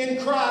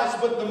in Christ.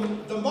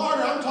 But the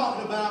martyr I'm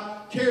talking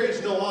about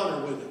carries no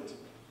honor with it.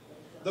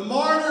 The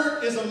martyr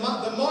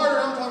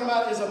I'm talking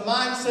about is a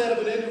mindset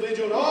of an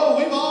individual. Oh,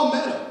 we've all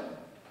met him.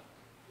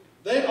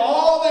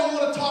 All they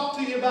want to talk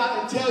to you about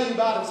and tell you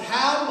about is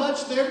how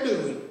much they're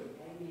doing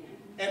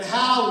and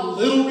how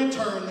little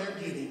return they're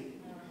getting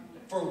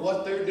for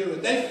what they're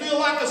doing. They feel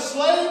like a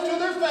slave to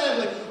their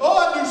family. Oh,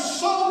 I do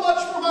so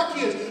much for my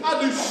kids.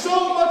 I do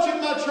so much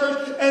in my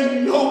church,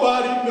 and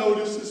nobody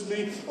notices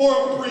me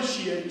or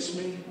appreciates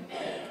me.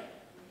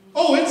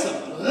 Oh, it's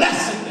a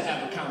blessing to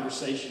have a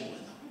conversation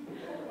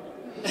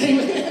with them.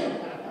 Amen.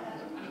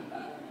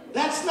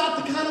 That's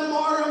not the kind of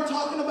martyr I'm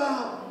talking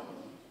about.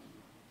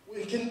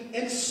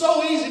 It's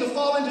so easy to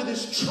fall into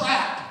this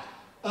trap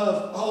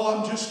of, oh,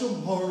 I'm just a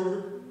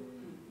martyr.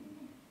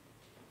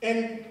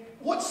 And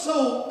what's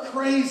so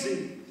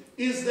crazy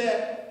is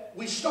that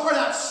we start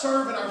out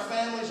serving our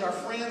families, our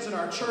friends, and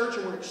our church,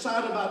 and we're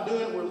excited about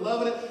doing it, we're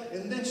loving it,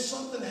 and then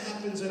something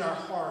happens in our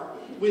heart.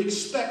 We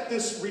have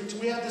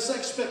this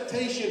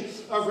expectation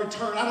of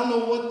return. I don't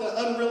know what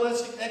the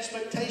unrealistic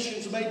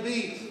expectations may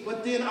be,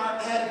 but then our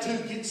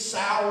attitude gets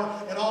sour,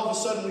 and all of a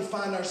sudden we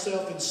find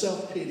ourselves in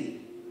self-pity.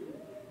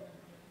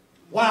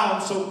 Wow,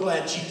 I'm so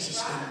glad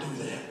Jesus didn't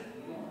do that.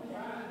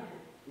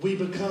 We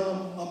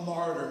become a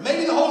martyr.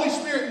 Maybe the Holy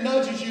Spirit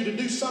nudges you to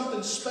do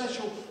something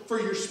special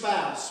for your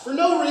spouse. For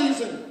no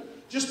reason.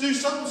 Just do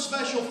something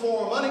special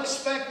for them,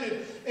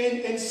 unexpected.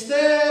 And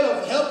instead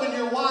of helping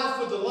your wife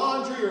with the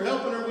laundry or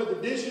helping her with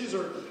the dishes,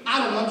 or I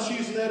don't know, I'm just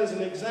using that as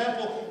an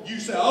example, you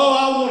say, oh,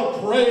 I want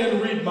to pray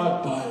and read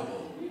my Bible.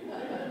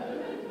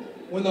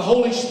 When the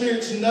Holy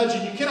Spirit's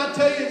nudging you. Can I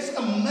tell you, it's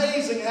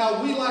amazing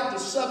how we like to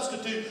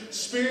substitute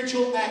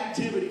spiritual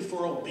activity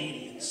for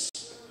obedience.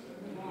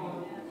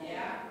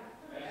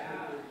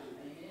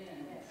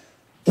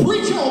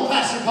 Preach on,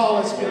 Pastor Paul.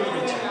 Let's get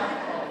preaching.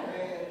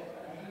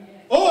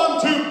 Oh,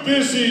 I'm too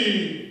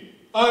busy.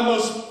 I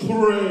must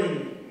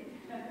pray.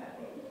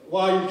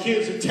 While your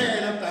kids are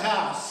tearing up the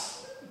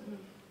house.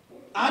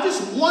 I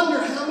just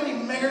wonder how many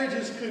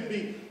marriages could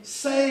be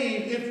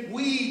saved if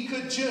we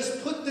could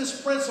just put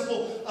this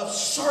principle of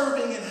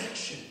serving in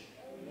action.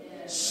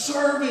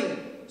 Serving.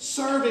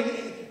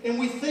 And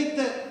we think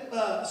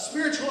that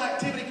spiritual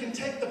activity can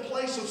take the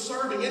place of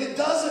serving, and it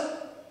doesn't.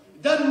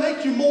 It doesn't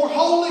make you more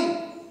holy.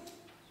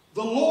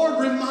 The Lord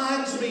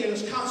reminds me and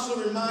is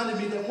constantly reminding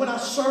me that when I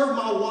serve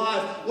my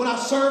wife, when I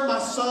serve my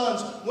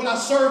sons, when I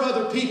serve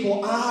other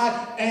people,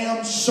 I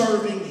am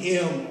serving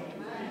Him.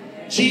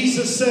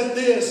 Jesus said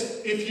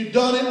this, if you've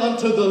done it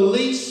unto the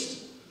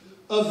least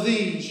of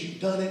these,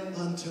 you've done it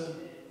unto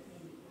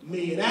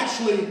me. And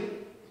actually,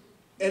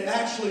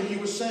 he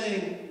was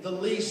saying the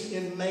least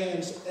in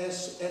man's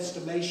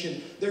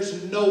estimation.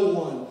 There's no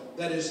one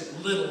that is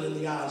little in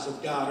the eyes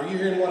of God. Are you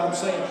hearing what I'm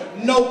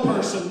saying? No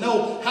person,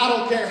 I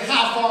don't care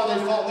how far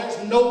they fall.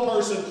 There's no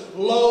person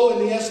low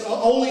in the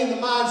only in the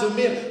minds of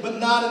men, but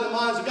not in the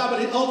minds of God.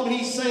 But ultimately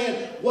He's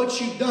saying,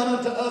 what you've done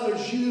unto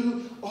others,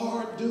 you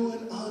are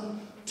doing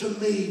unto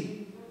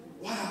me.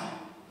 Wow.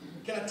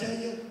 Can I tell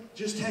you?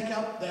 Just take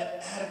out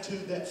that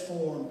attitude, that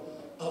form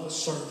of a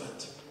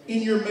servant.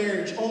 In your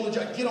marriage, on the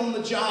job, get on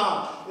the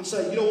job and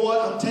say, you know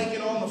what, I'm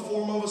taking on the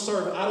form of a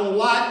servant. I don't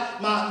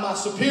like my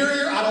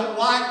superior. I don't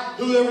like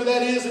whoever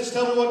that is that's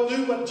telling me what to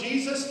do. But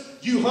Jesus,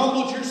 you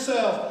humbled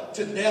yourself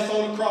to death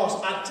on the cross.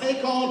 I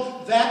take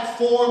on that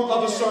form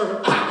of a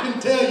servant. I can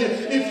tell you,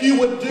 if you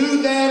would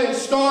do that and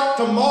start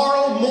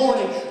tomorrow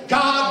morning,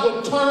 God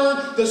would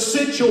turn the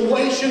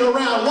situation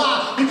around.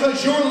 Why?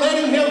 Because you're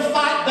letting Him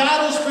fight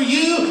battles for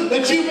you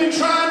that you've been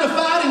trying to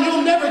fight and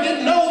you'll never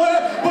get nowhere.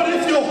 But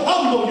if you'll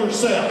humble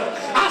yourself,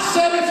 I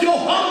said if you'll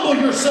humble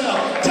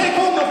yourself, take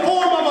on the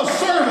form of a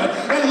servant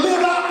and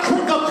live out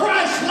the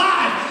Christ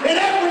life in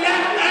every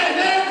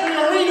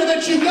arena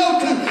that you go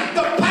to,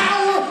 the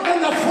power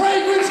and the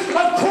fragrance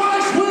of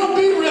Christ will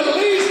be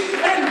released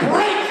and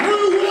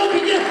breakthrough will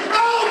begin.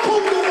 I'm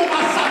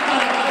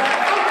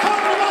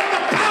talking about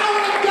the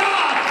power of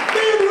God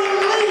being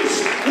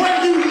released where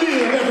you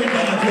live every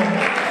day of your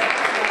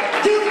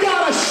life. You've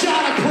got a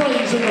shout of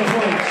praise in the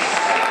place.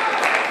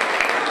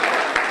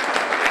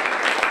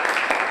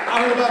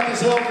 I heard about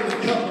this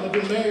elderly couple that have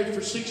been married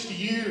for 60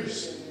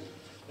 years.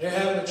 They're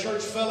having a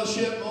church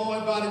fellowship. Oh,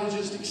 everybody was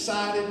just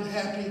excited and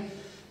happy,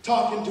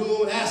 talking to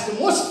them and asked them,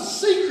 what's the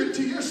secret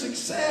to your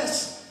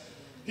success?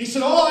 He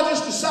said, I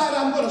just decided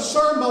I'm going to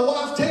serve my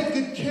wife, take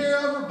good care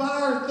of her, buy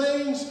her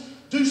things,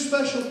 do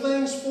special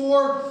things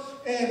for her,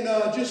 and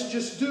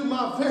just do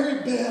my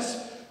very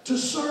best to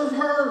serve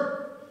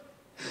her.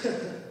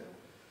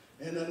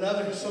 And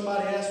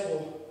somebody asked,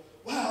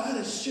 wow, that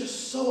is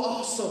just so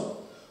awesome.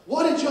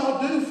 What did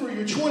y'all do for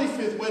your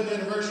 25th wedding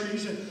anniversary? He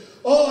said,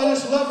 I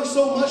just love her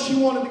so much. She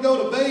wanted to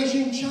go to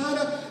Beijing,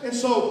 China. And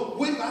so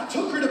I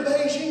took her to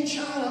Beijing,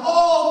 China.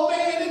 Oh,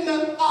 man, isn't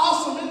that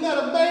awesome? Isn't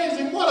that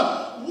amazing? What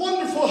a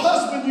wonderful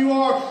husband you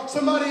are.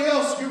 Somebody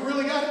else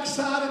really got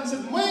excited and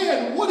said,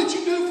 man, what did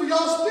you do for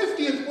y'all's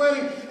 50th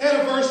wedding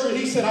anniversary?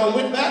 He said, I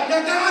went back and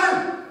I got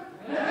her.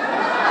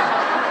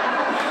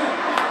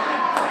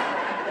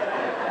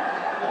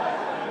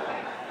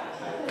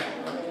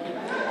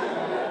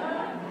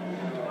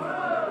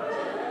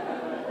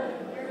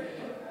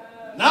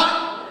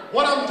 Not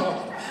what I'm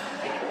talking about.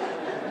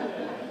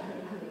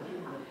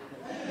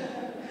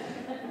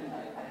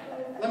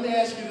 Let me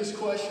ask you this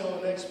question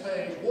on the next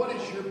page. What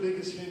is your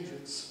biggest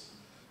hindrance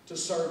to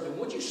serving?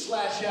 Would you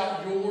slash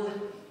out your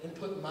and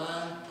put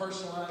mine,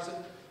 personalize it?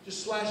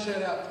 Just slash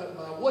that out, put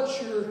mine.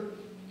 What's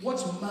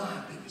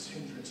my biggest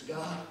hindrance,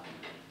 God?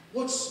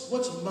 What's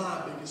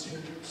my biggest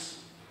hindrance?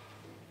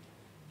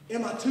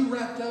 Am I too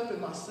wrapped up in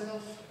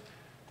myself?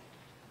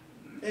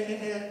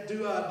 And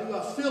do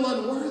I feel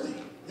unworthy?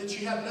 That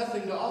you have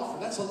nothing to offer.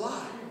 That's a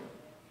lie.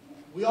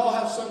 We all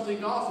have something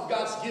to offer.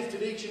 God's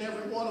gifted each and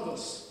every one of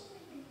us.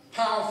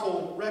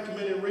 Powerful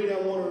recommended read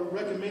I want to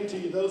recommend to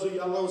you. Those of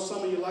you, I know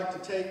some of you like to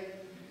take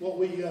what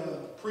we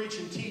preach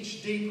and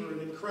teach deeper,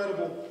 an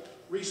incredible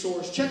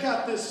resource. Check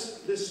out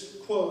this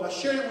quote. I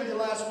shared it with you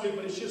last week,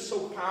 but it's just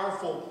so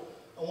powerful.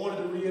 I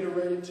wanted to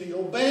reiterate it to you.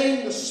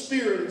 Obeying the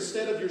Spirit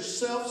instead of your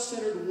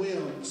self-centered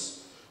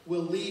whims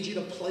will lead you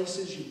to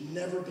places you've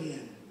never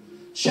been.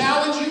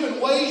 Challenge you in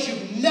ways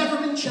you've never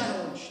been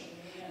challenged.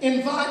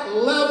 Invite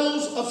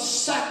levels of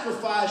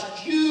sacrifice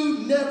you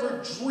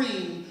never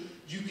dreamed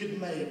you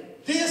could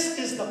make. This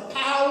is the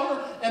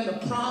power and the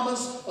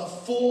promise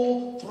of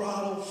full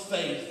throttle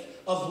faith,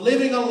 of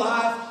living a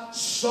life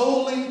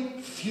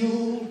solely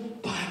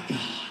fueled by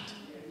God.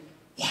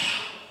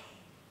 Wow.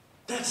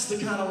 That's the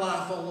kind of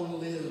life I want to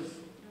live.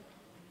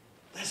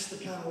 That's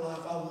the kind of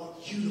life I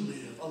want you to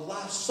live. A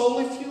life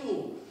solely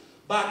fueled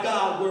by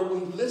God, where we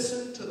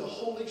listen to the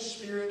Holy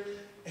Spirit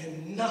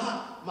and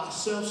not my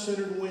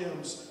self-centered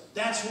whims.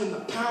 That's when the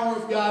power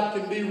of God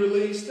can be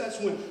released. That's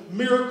when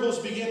miracles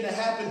begin to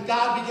happen.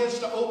 God begins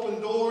to open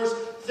doors.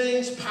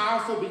 Things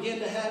powerful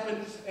begin to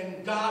happen.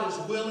 And God is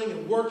willing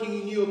and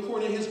working in you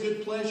according to His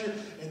good pleasure.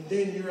 And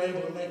then you're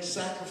able to make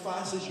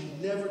sacrifices you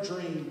never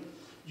dreamed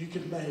you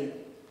could make.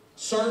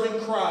 Serving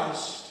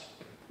Christ.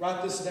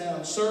 Write this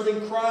down.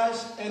 Serving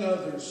Christ and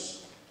others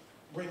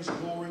brings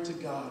glory to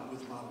God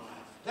with my life.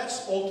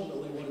 That's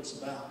ultimately what it's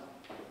about.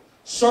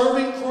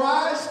 Serving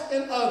Christ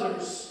and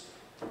others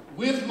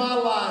with my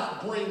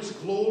life brings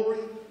glory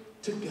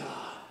to God.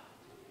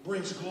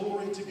 Brings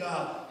glory to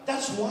God.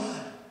 That's why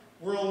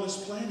we're on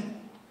this planet,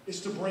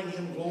 is to bring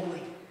Him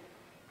glory.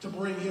 To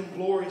bring Him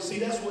glory. See,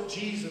 that's what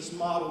Jesus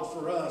modeled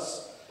for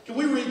us. Can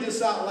we read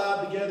this out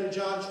loud together?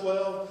 John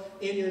 12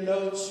 in your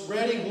notes.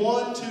 Ready?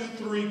 1, 2,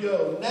 3,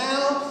 go.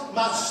 Now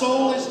my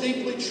soul is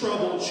deeply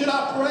troubled. Should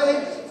I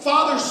pray?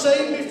 Father,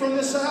 save me from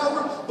this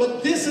hour.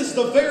 But this is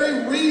the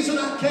very reason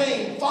I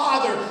came.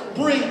 Father,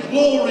 bring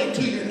glory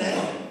to your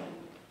name.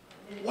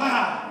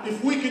 Wow.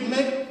 If we could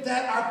make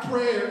that our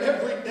prayer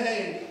every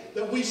day,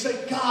 that we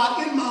say,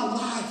 God, in my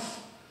life,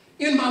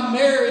 in my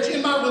marriage,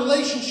 in my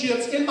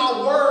relationships, in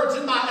my words,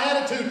 in my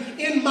attitude,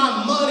 in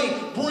my money,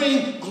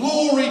 bring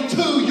glory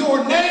to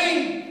your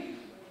name.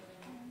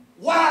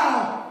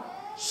 Wow.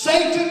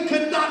 Satan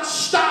could not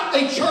stop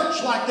a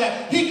church like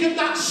that. He could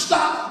not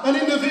stop an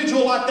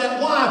individual like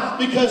that. Why?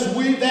 Because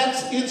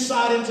that's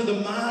insight into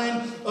the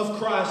mind of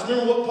Christ.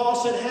 Remember what Paul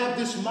said, have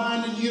this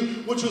mind in you,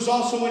 which was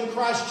also in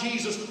Christ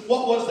Jesus.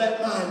 What was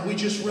that mind? We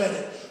just read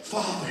it.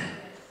 Father,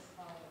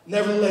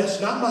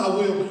 nevertheless, not my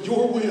will, but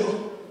your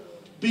will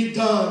be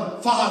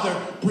done. Father,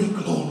 bring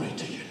glory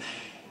to your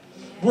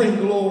name. Bring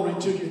glory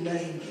to your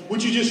name.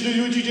 Would you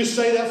just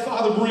say that?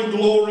 Father, bring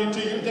glory to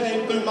your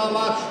name through my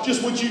life.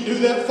 Just would you do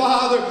that?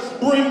 Father,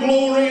 bring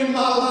glory in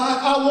my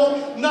life. I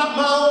want not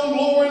my own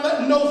glory.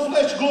 Let no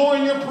flesh glory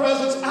in your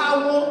presence.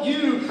 I want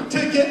you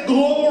to get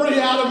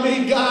glory out of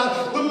me,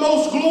 God. The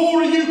most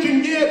glory you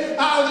can get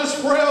out of this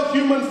frail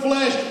human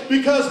flesh,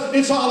 because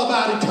it's all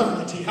about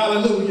eternity.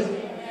 Hallelujah.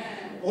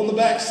 On the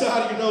back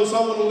side of your notes, I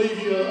want to leave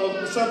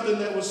you something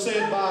that was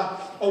said by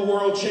a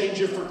world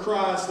changer for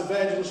Christ,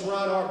 Evangelist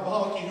Reinhard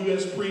Bonnke, who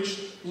has preached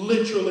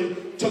literally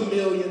to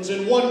millions.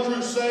 In one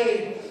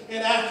crusade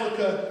in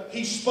Africa,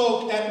 he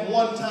spoke at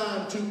one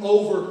time to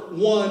over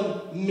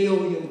 1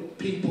 million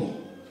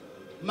people.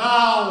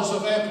 Miles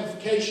of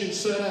amplification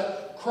set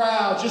up,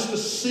 crowd, just a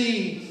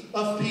sea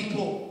of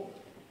people.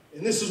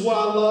 And this is what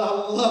I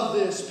love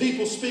this.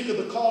 People speak of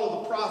the call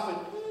of the prophet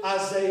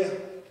Isaiah.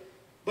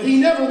 But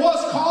he never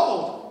was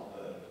called.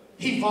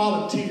 He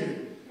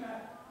volunteered.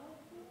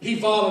 He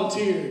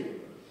volunteered.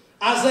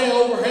 Isaiah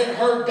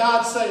overheard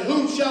God say,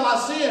 whom shall I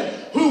send?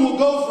 Who will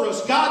go for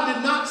us? God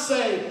did not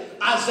say,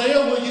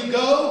 Isaiah, will you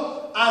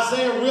go?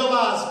 Isaiah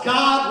realized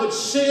God would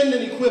send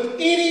and equip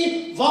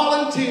any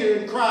volunteer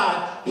and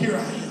cried, here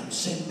I am,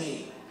 send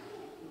me.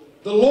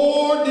 The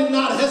Lord did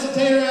not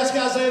hesitate or ask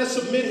Isaiah to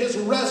submit his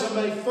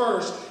resume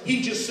first.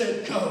 He just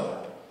said, go.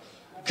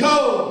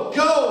 Go,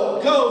 go,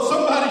 go.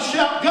 Somebody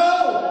shout, go.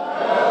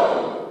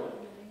 Go.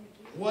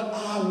 What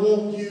I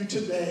want you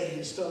today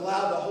is to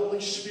allow the Holy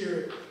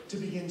Spirit to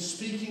begin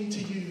speaking to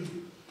you.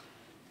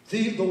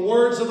 The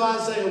words of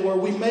Isaiah, where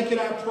we make it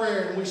our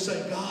prayer and we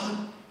say,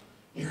 God,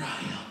 here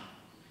I am.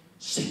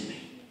 Send me.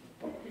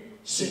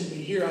 Send me.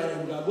 Here I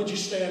am, God. Would you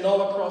stand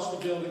all across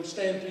the building?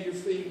 Stand to your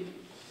feet.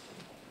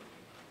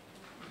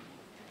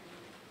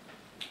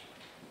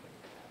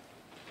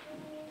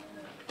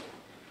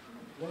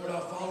 Lord,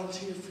 I'll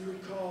volunteer for your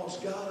cause.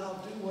 God,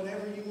 I'll do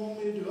whatever you want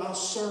me to do. I'll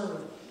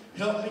serve.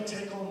 Help me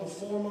take on the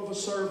form of a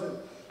servant.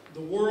 The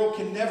world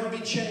can never be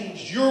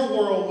changed. Your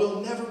world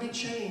will never be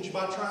changed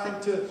by trying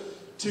to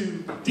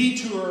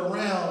detour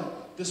around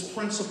this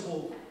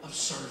principle of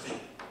serving.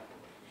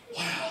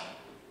 Wow.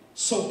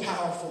 So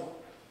powerful.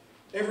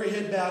 Every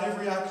head bowed,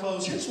 every eye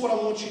closed. Here's what I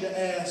want you to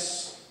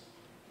ask.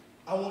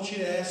 I want you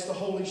to ask the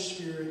Holy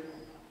Spirit.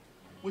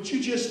 Would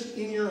you just,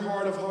 in your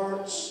heart of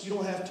hearts, you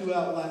don't have to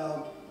out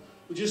loud,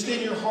 but just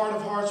in your heart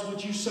of hearts,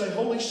 would you say,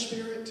 Holy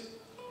Spirit,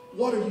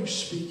 what are you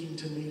speaking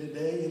to me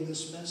today in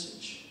this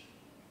message?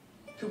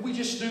 Could we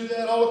just do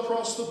that all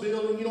across the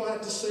building? You don't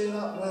have to say it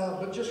out loud,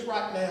 but just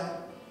right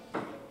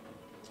now,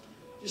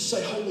 just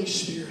say, Holy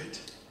Spirit,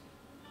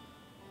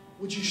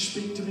 would you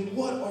speak to me?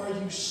 What are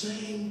you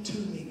saying to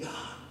me,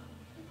 God?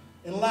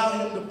 And allow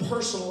Him to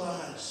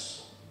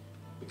personalize.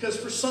 Because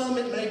for some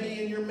it may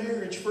be in your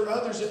marriage. For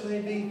others it may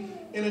be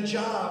in a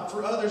job.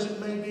 For others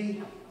it may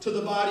be to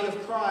the body of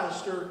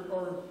Christ,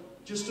 or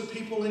just to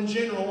people in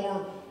general,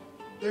 or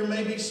there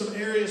may be some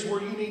areas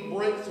where you need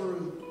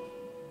breakthrough,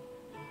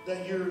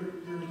 that you're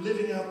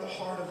living out the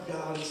heart of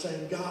God and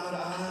saying, God,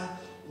 I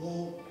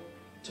want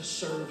to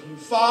serve you.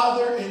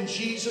 Father, in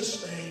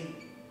Jesus' name,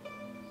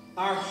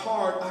 our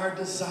heart, our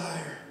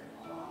desire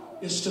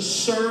is to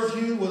serve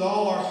you with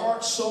all our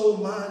heart, soul,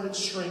 mind, and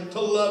strength,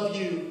 to love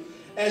you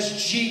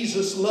as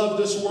Jesus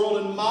loved this world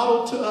and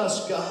modeled to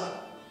us, God,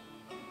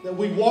 that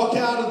we walk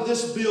out of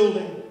this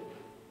building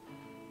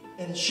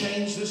and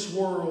change this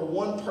world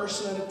one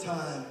person at a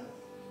time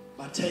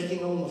by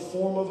taking on the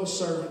form of a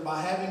servant,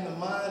 by having the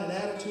mind and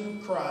attitude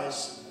of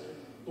Christ.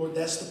 Lord,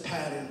 that's the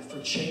pattern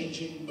for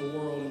changing the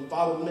world. And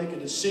Father, we make a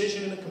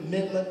decision and a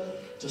commitment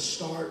to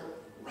start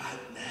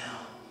right now.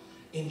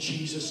 In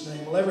Jesus'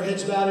 name. Well, every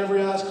head's bowed,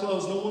 every eye's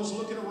closed. No one's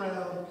looking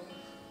around.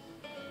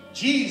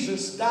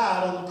 Jesus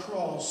died on the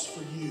cross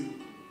for you.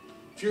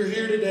 If you're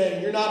here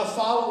today, you're not a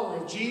follower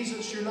of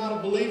Jesus, you're not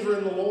a believer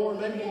in the Lord,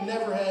 maybe you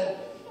never had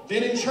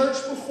been in church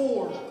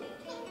before,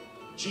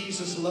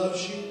 Jesus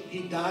loves you. He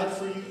died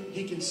for you.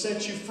 He can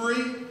set you free.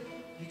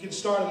 You can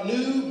start a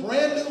new,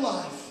 brand new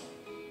life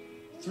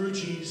through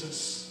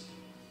Jesus.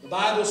 The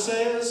Bible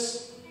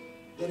says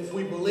that if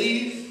we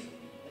believe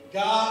that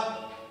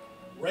God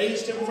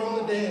raised him from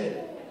the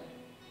dead,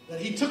 that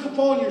he took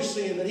upon your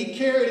sin, that he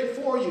carried it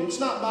for you. It's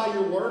not by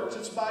your works,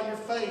 it's by your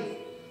faith.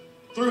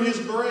 Through his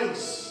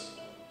grace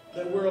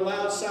that we're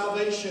allowed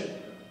salvation.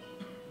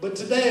 But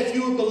today, if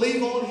you would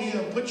believe on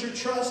him, put your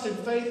trust and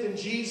faith in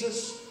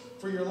Jesus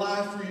for your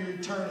life, for your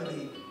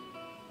eternity.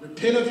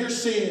 Repent of your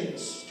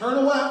sins. Turn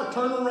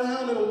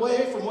around and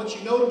away from what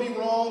you know to be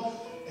wrong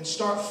and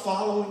start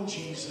following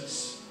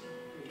Jesus.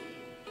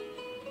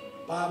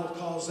 The Bible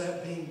calls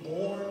that being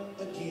born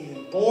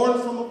again. Born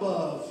from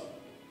above.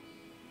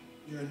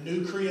 You're a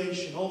new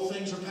creation. Old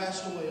things are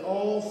passed away.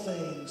 All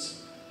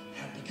things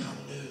have become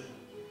new.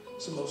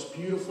 It's the most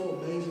beautiful,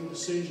 amazing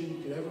decision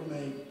you could ever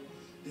make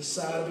this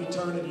side of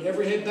eternity.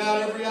 Every head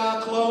bowed, every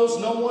eye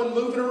closed, no one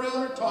moving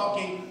around or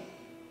talking.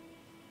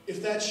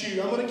 If that's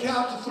you, I'm going to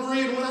count to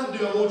 3, and when I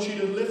do, I want you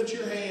to lift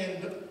your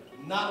hand.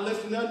 Not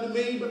lifting unto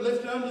me, but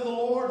lifting unto the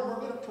Lord, and we're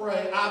going to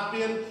pray. I've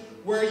been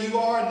where you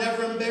are. I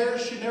never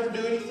embarrass you, never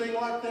do anything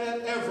like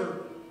that,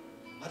 ever.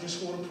 I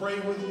just want to pray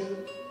with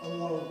you. I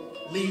want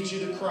to lead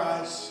you to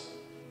Christ.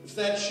 If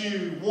that's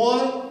you,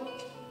 1,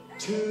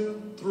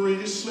 2, 3.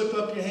 Just slip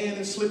up your hand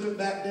and slip it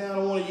back down. I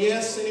want to,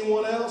 yes,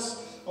 anyone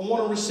else? I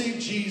want to receive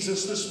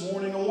Jesus this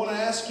morning. I want to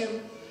ask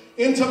him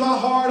into my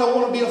heart. I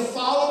want to be a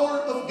follower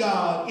of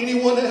God.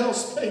 Anyone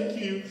else?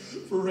 Thank you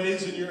for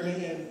raising your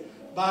hand.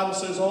 The Bible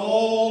says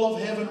all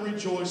of heaven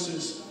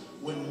rejoices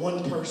when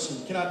one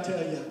person, can I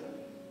tell you,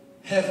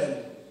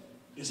 heaven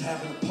is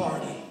having a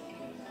party.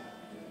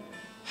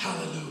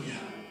 Hallelujah.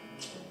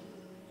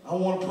 I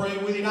want to pray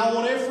with you, and I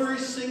want every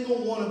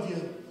single one of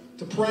you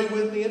to pray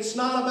with me. It's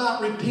not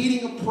about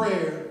repeating a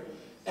prayer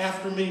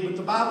after me, but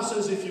the Bible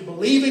says if you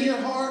believe in your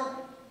heart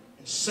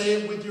and say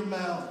it with your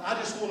mouth, I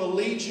just want to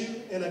lead you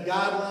in a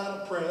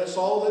guideline of prayer. That's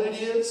all that it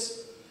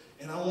is.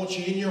 And I want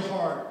you in your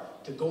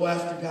heart to go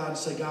after God and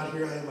say, God,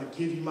 here I am. I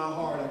give you my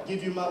heart. I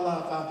give you my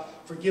life.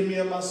 Forgive me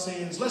of my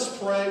sins. Let's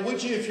pray.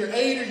 Would you, if you're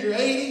 8 or you're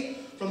 80,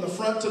 from the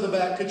front to the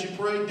back, could you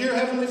pray? Dear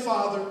Heavenly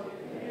Father,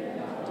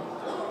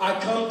 I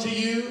come to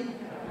you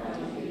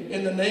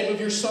in the name of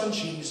your Son,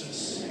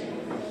 Jesus.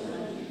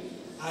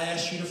 I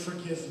ask you to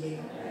forgive me.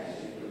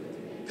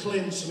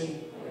 Cleanse me.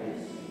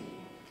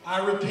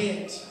 I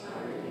repent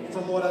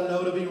from what I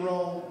know to be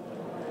wrong.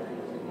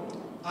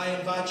 I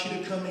invite you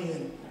to come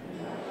in.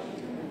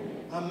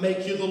 I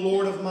make you the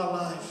Lord of my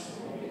life.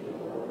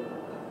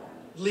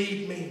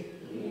 Lead me.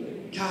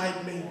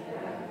 Guide me.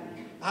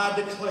 I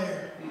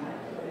declare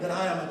that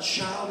I am a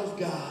child of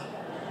God.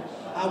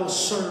 I will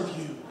serve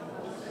you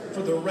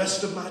for the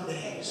rest of my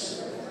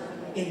days.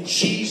 In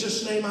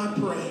Jesus' name I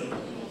pray.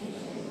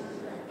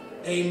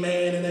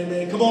 Amen and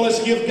amen. Come on,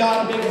 let's give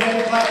God a big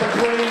hand clap of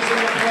praise in the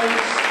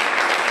place.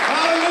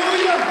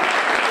 Hallelujah.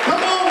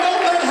 Come on,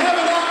 don't let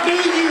heaven outdo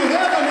you.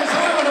 Heaven is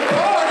having a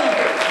party,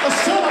 a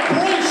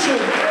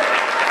celebration.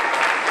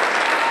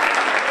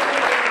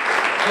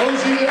 Those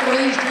of you that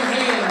raised your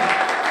hand,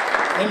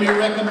 let me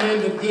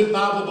recommend a good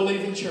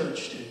Bible-believing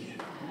church to you.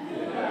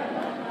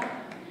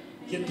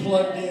 Get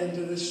plugged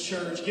into this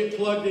church. Get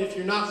plugged in. If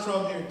you're not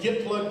from here,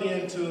 get plugged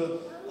into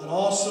an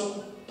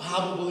awesome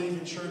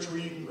Bible-believing church where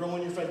you can grow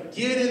in your faith.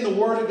 Get in the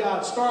Word of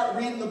God. Start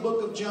reading the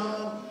book of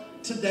John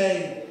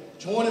today.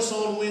 Join us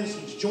on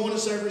Wednesdays. Join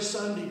us every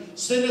Sunday.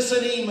 Send us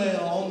an email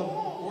on the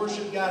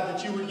worship guide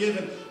that you were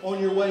given on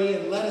your way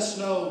in. Let us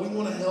know. We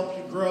want to help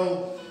you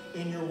grow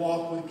in your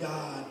walk with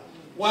God.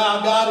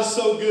 Wow, God is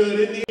so good,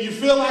 isn't He? You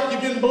feel like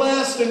you've been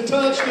blessed and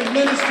touched and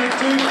ministered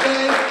to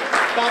today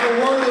by the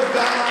Word of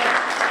God.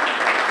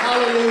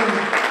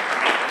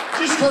 Hallelujah.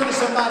 Just turn to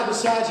somebody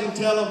beside you and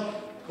tell them,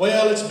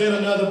 well, it's been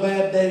another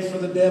bad day for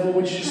the devil.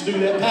 Would you just do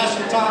that?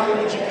 Pastor Tommy,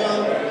 would you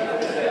come?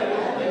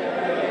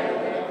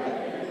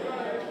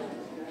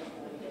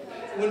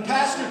 When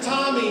Pastor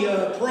Tommy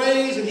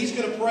prays, and he's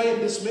going to pray and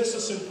dismiss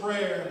us in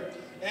prayer,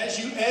 as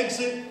you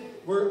exit,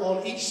 we're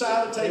on each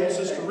side of the table.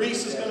 Sister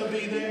Reese is going to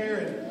be there,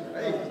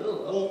 and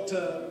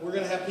we're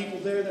going to have people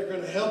there that are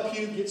going to help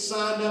you get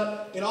signed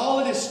up. And all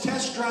it is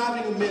test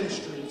driving a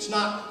ministry. It's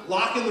not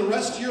locking the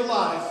rest of your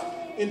life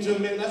into a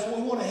ministry. That's what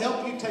we want to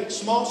help you take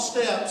small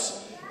steps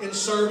in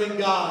serving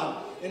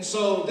God. And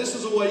so this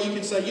is a way you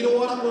can say, you know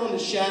what, I'm going to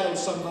shadow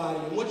somebody.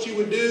 And what you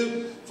would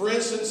do, for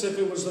instance, if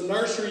it was the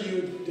nursery, you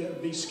would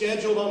be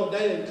scheduled on a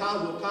day, and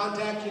we'll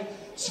contact you,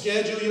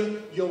 schedule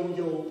you,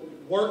 you'll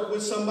work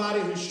with somebody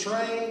who's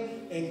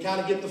trained and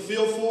kind of get the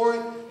feel for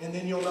it, and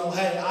then you'll know,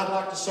 hey, I'd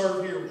like to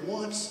serve here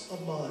once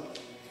a month.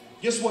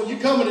 Guess what?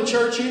 You're coming to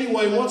church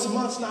anyway. Once a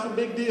month's not a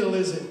big deal,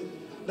 is it?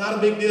 Not a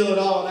big deal at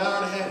all. An hour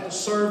and a half to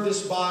serve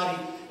this body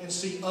and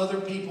see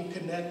other people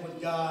connect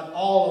with God,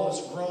 all of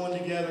us growing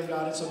together in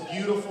God. It's a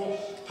beautiful,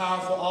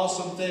 powerful,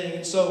 awesome thing.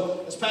 And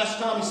so, as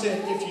Pastor Tommy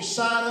said, if you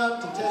sign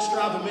up to Test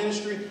Drive a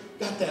Ministry, we've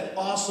got that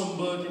awesome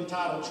book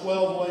entitled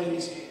 12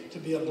 Ways to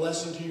Be a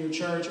Blessing to Your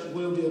Church. It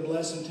will be a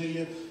blessing to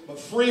you. But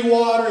free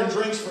water and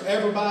drinks for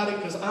everybody,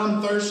 because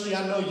I'm thirsty.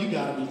 I know you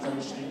got to be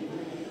thirsty.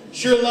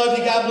 Sure love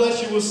you. God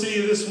bless you. We'll see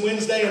you this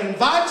Wednesday. And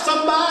invite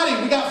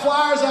somebody. We got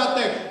flyers out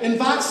there.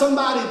 Invite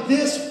somebody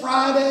this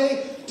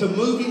Friday to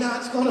movie night.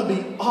 It's going to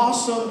be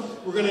awesome.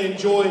 We're going to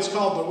enjoy. It's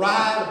called The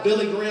Ride, a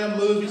Billy Graham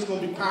movie. It's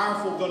going to be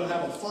powerful. We're going to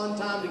have a fun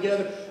time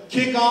together.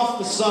 Kick off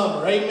the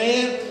summer.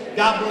 Amen.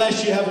 God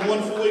bless you. Have a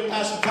wonderful week.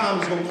 Pastor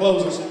Tom is going to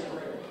close us in prayer.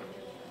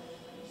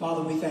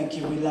 Father, we thank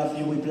you, we love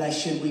you, we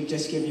bless you, we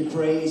just give you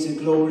praise and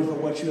glory for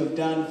what you have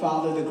done,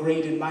 Father, the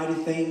great and mighty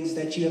things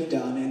that you have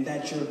done and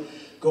that you're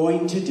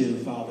going to do,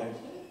 Father.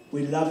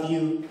 We love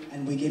you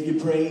and we give you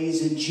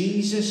praise in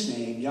Jesus'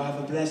 name. Y'all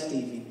have a blessed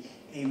evening.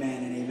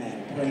 Amen and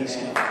amen. Praise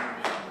God.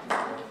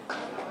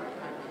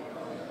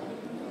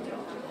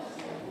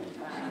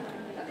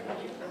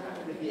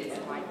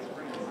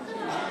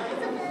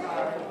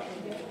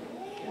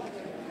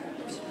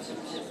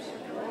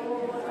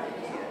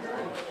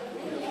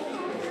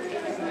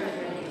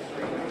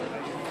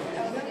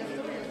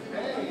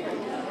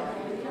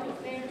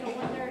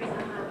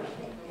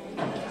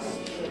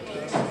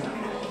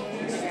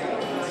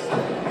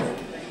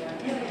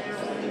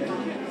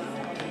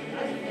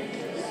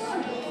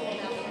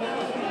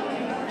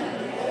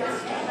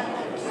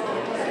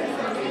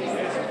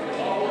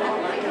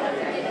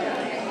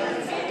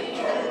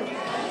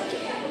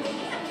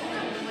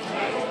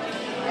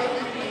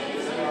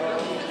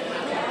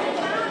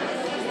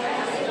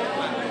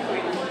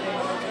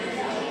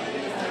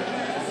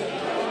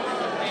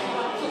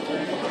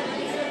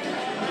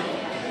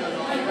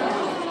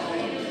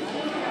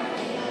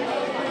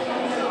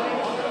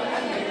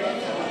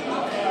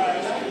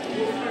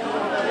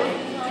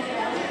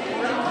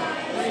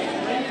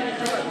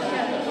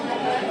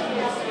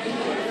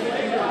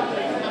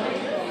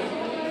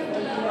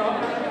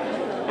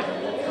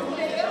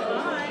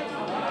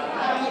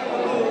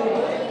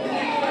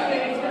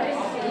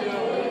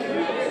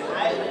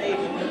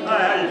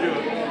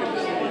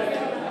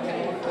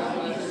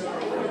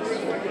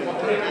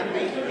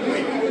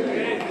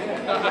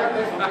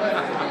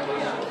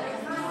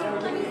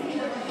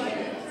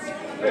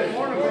 Good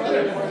morning,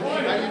 brother.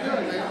 How you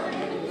doing, man?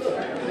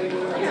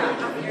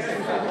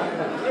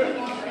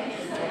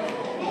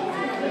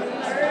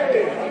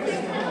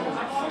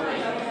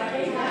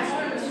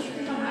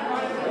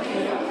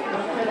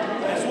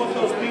 That's what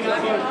those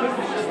peanut butter cookies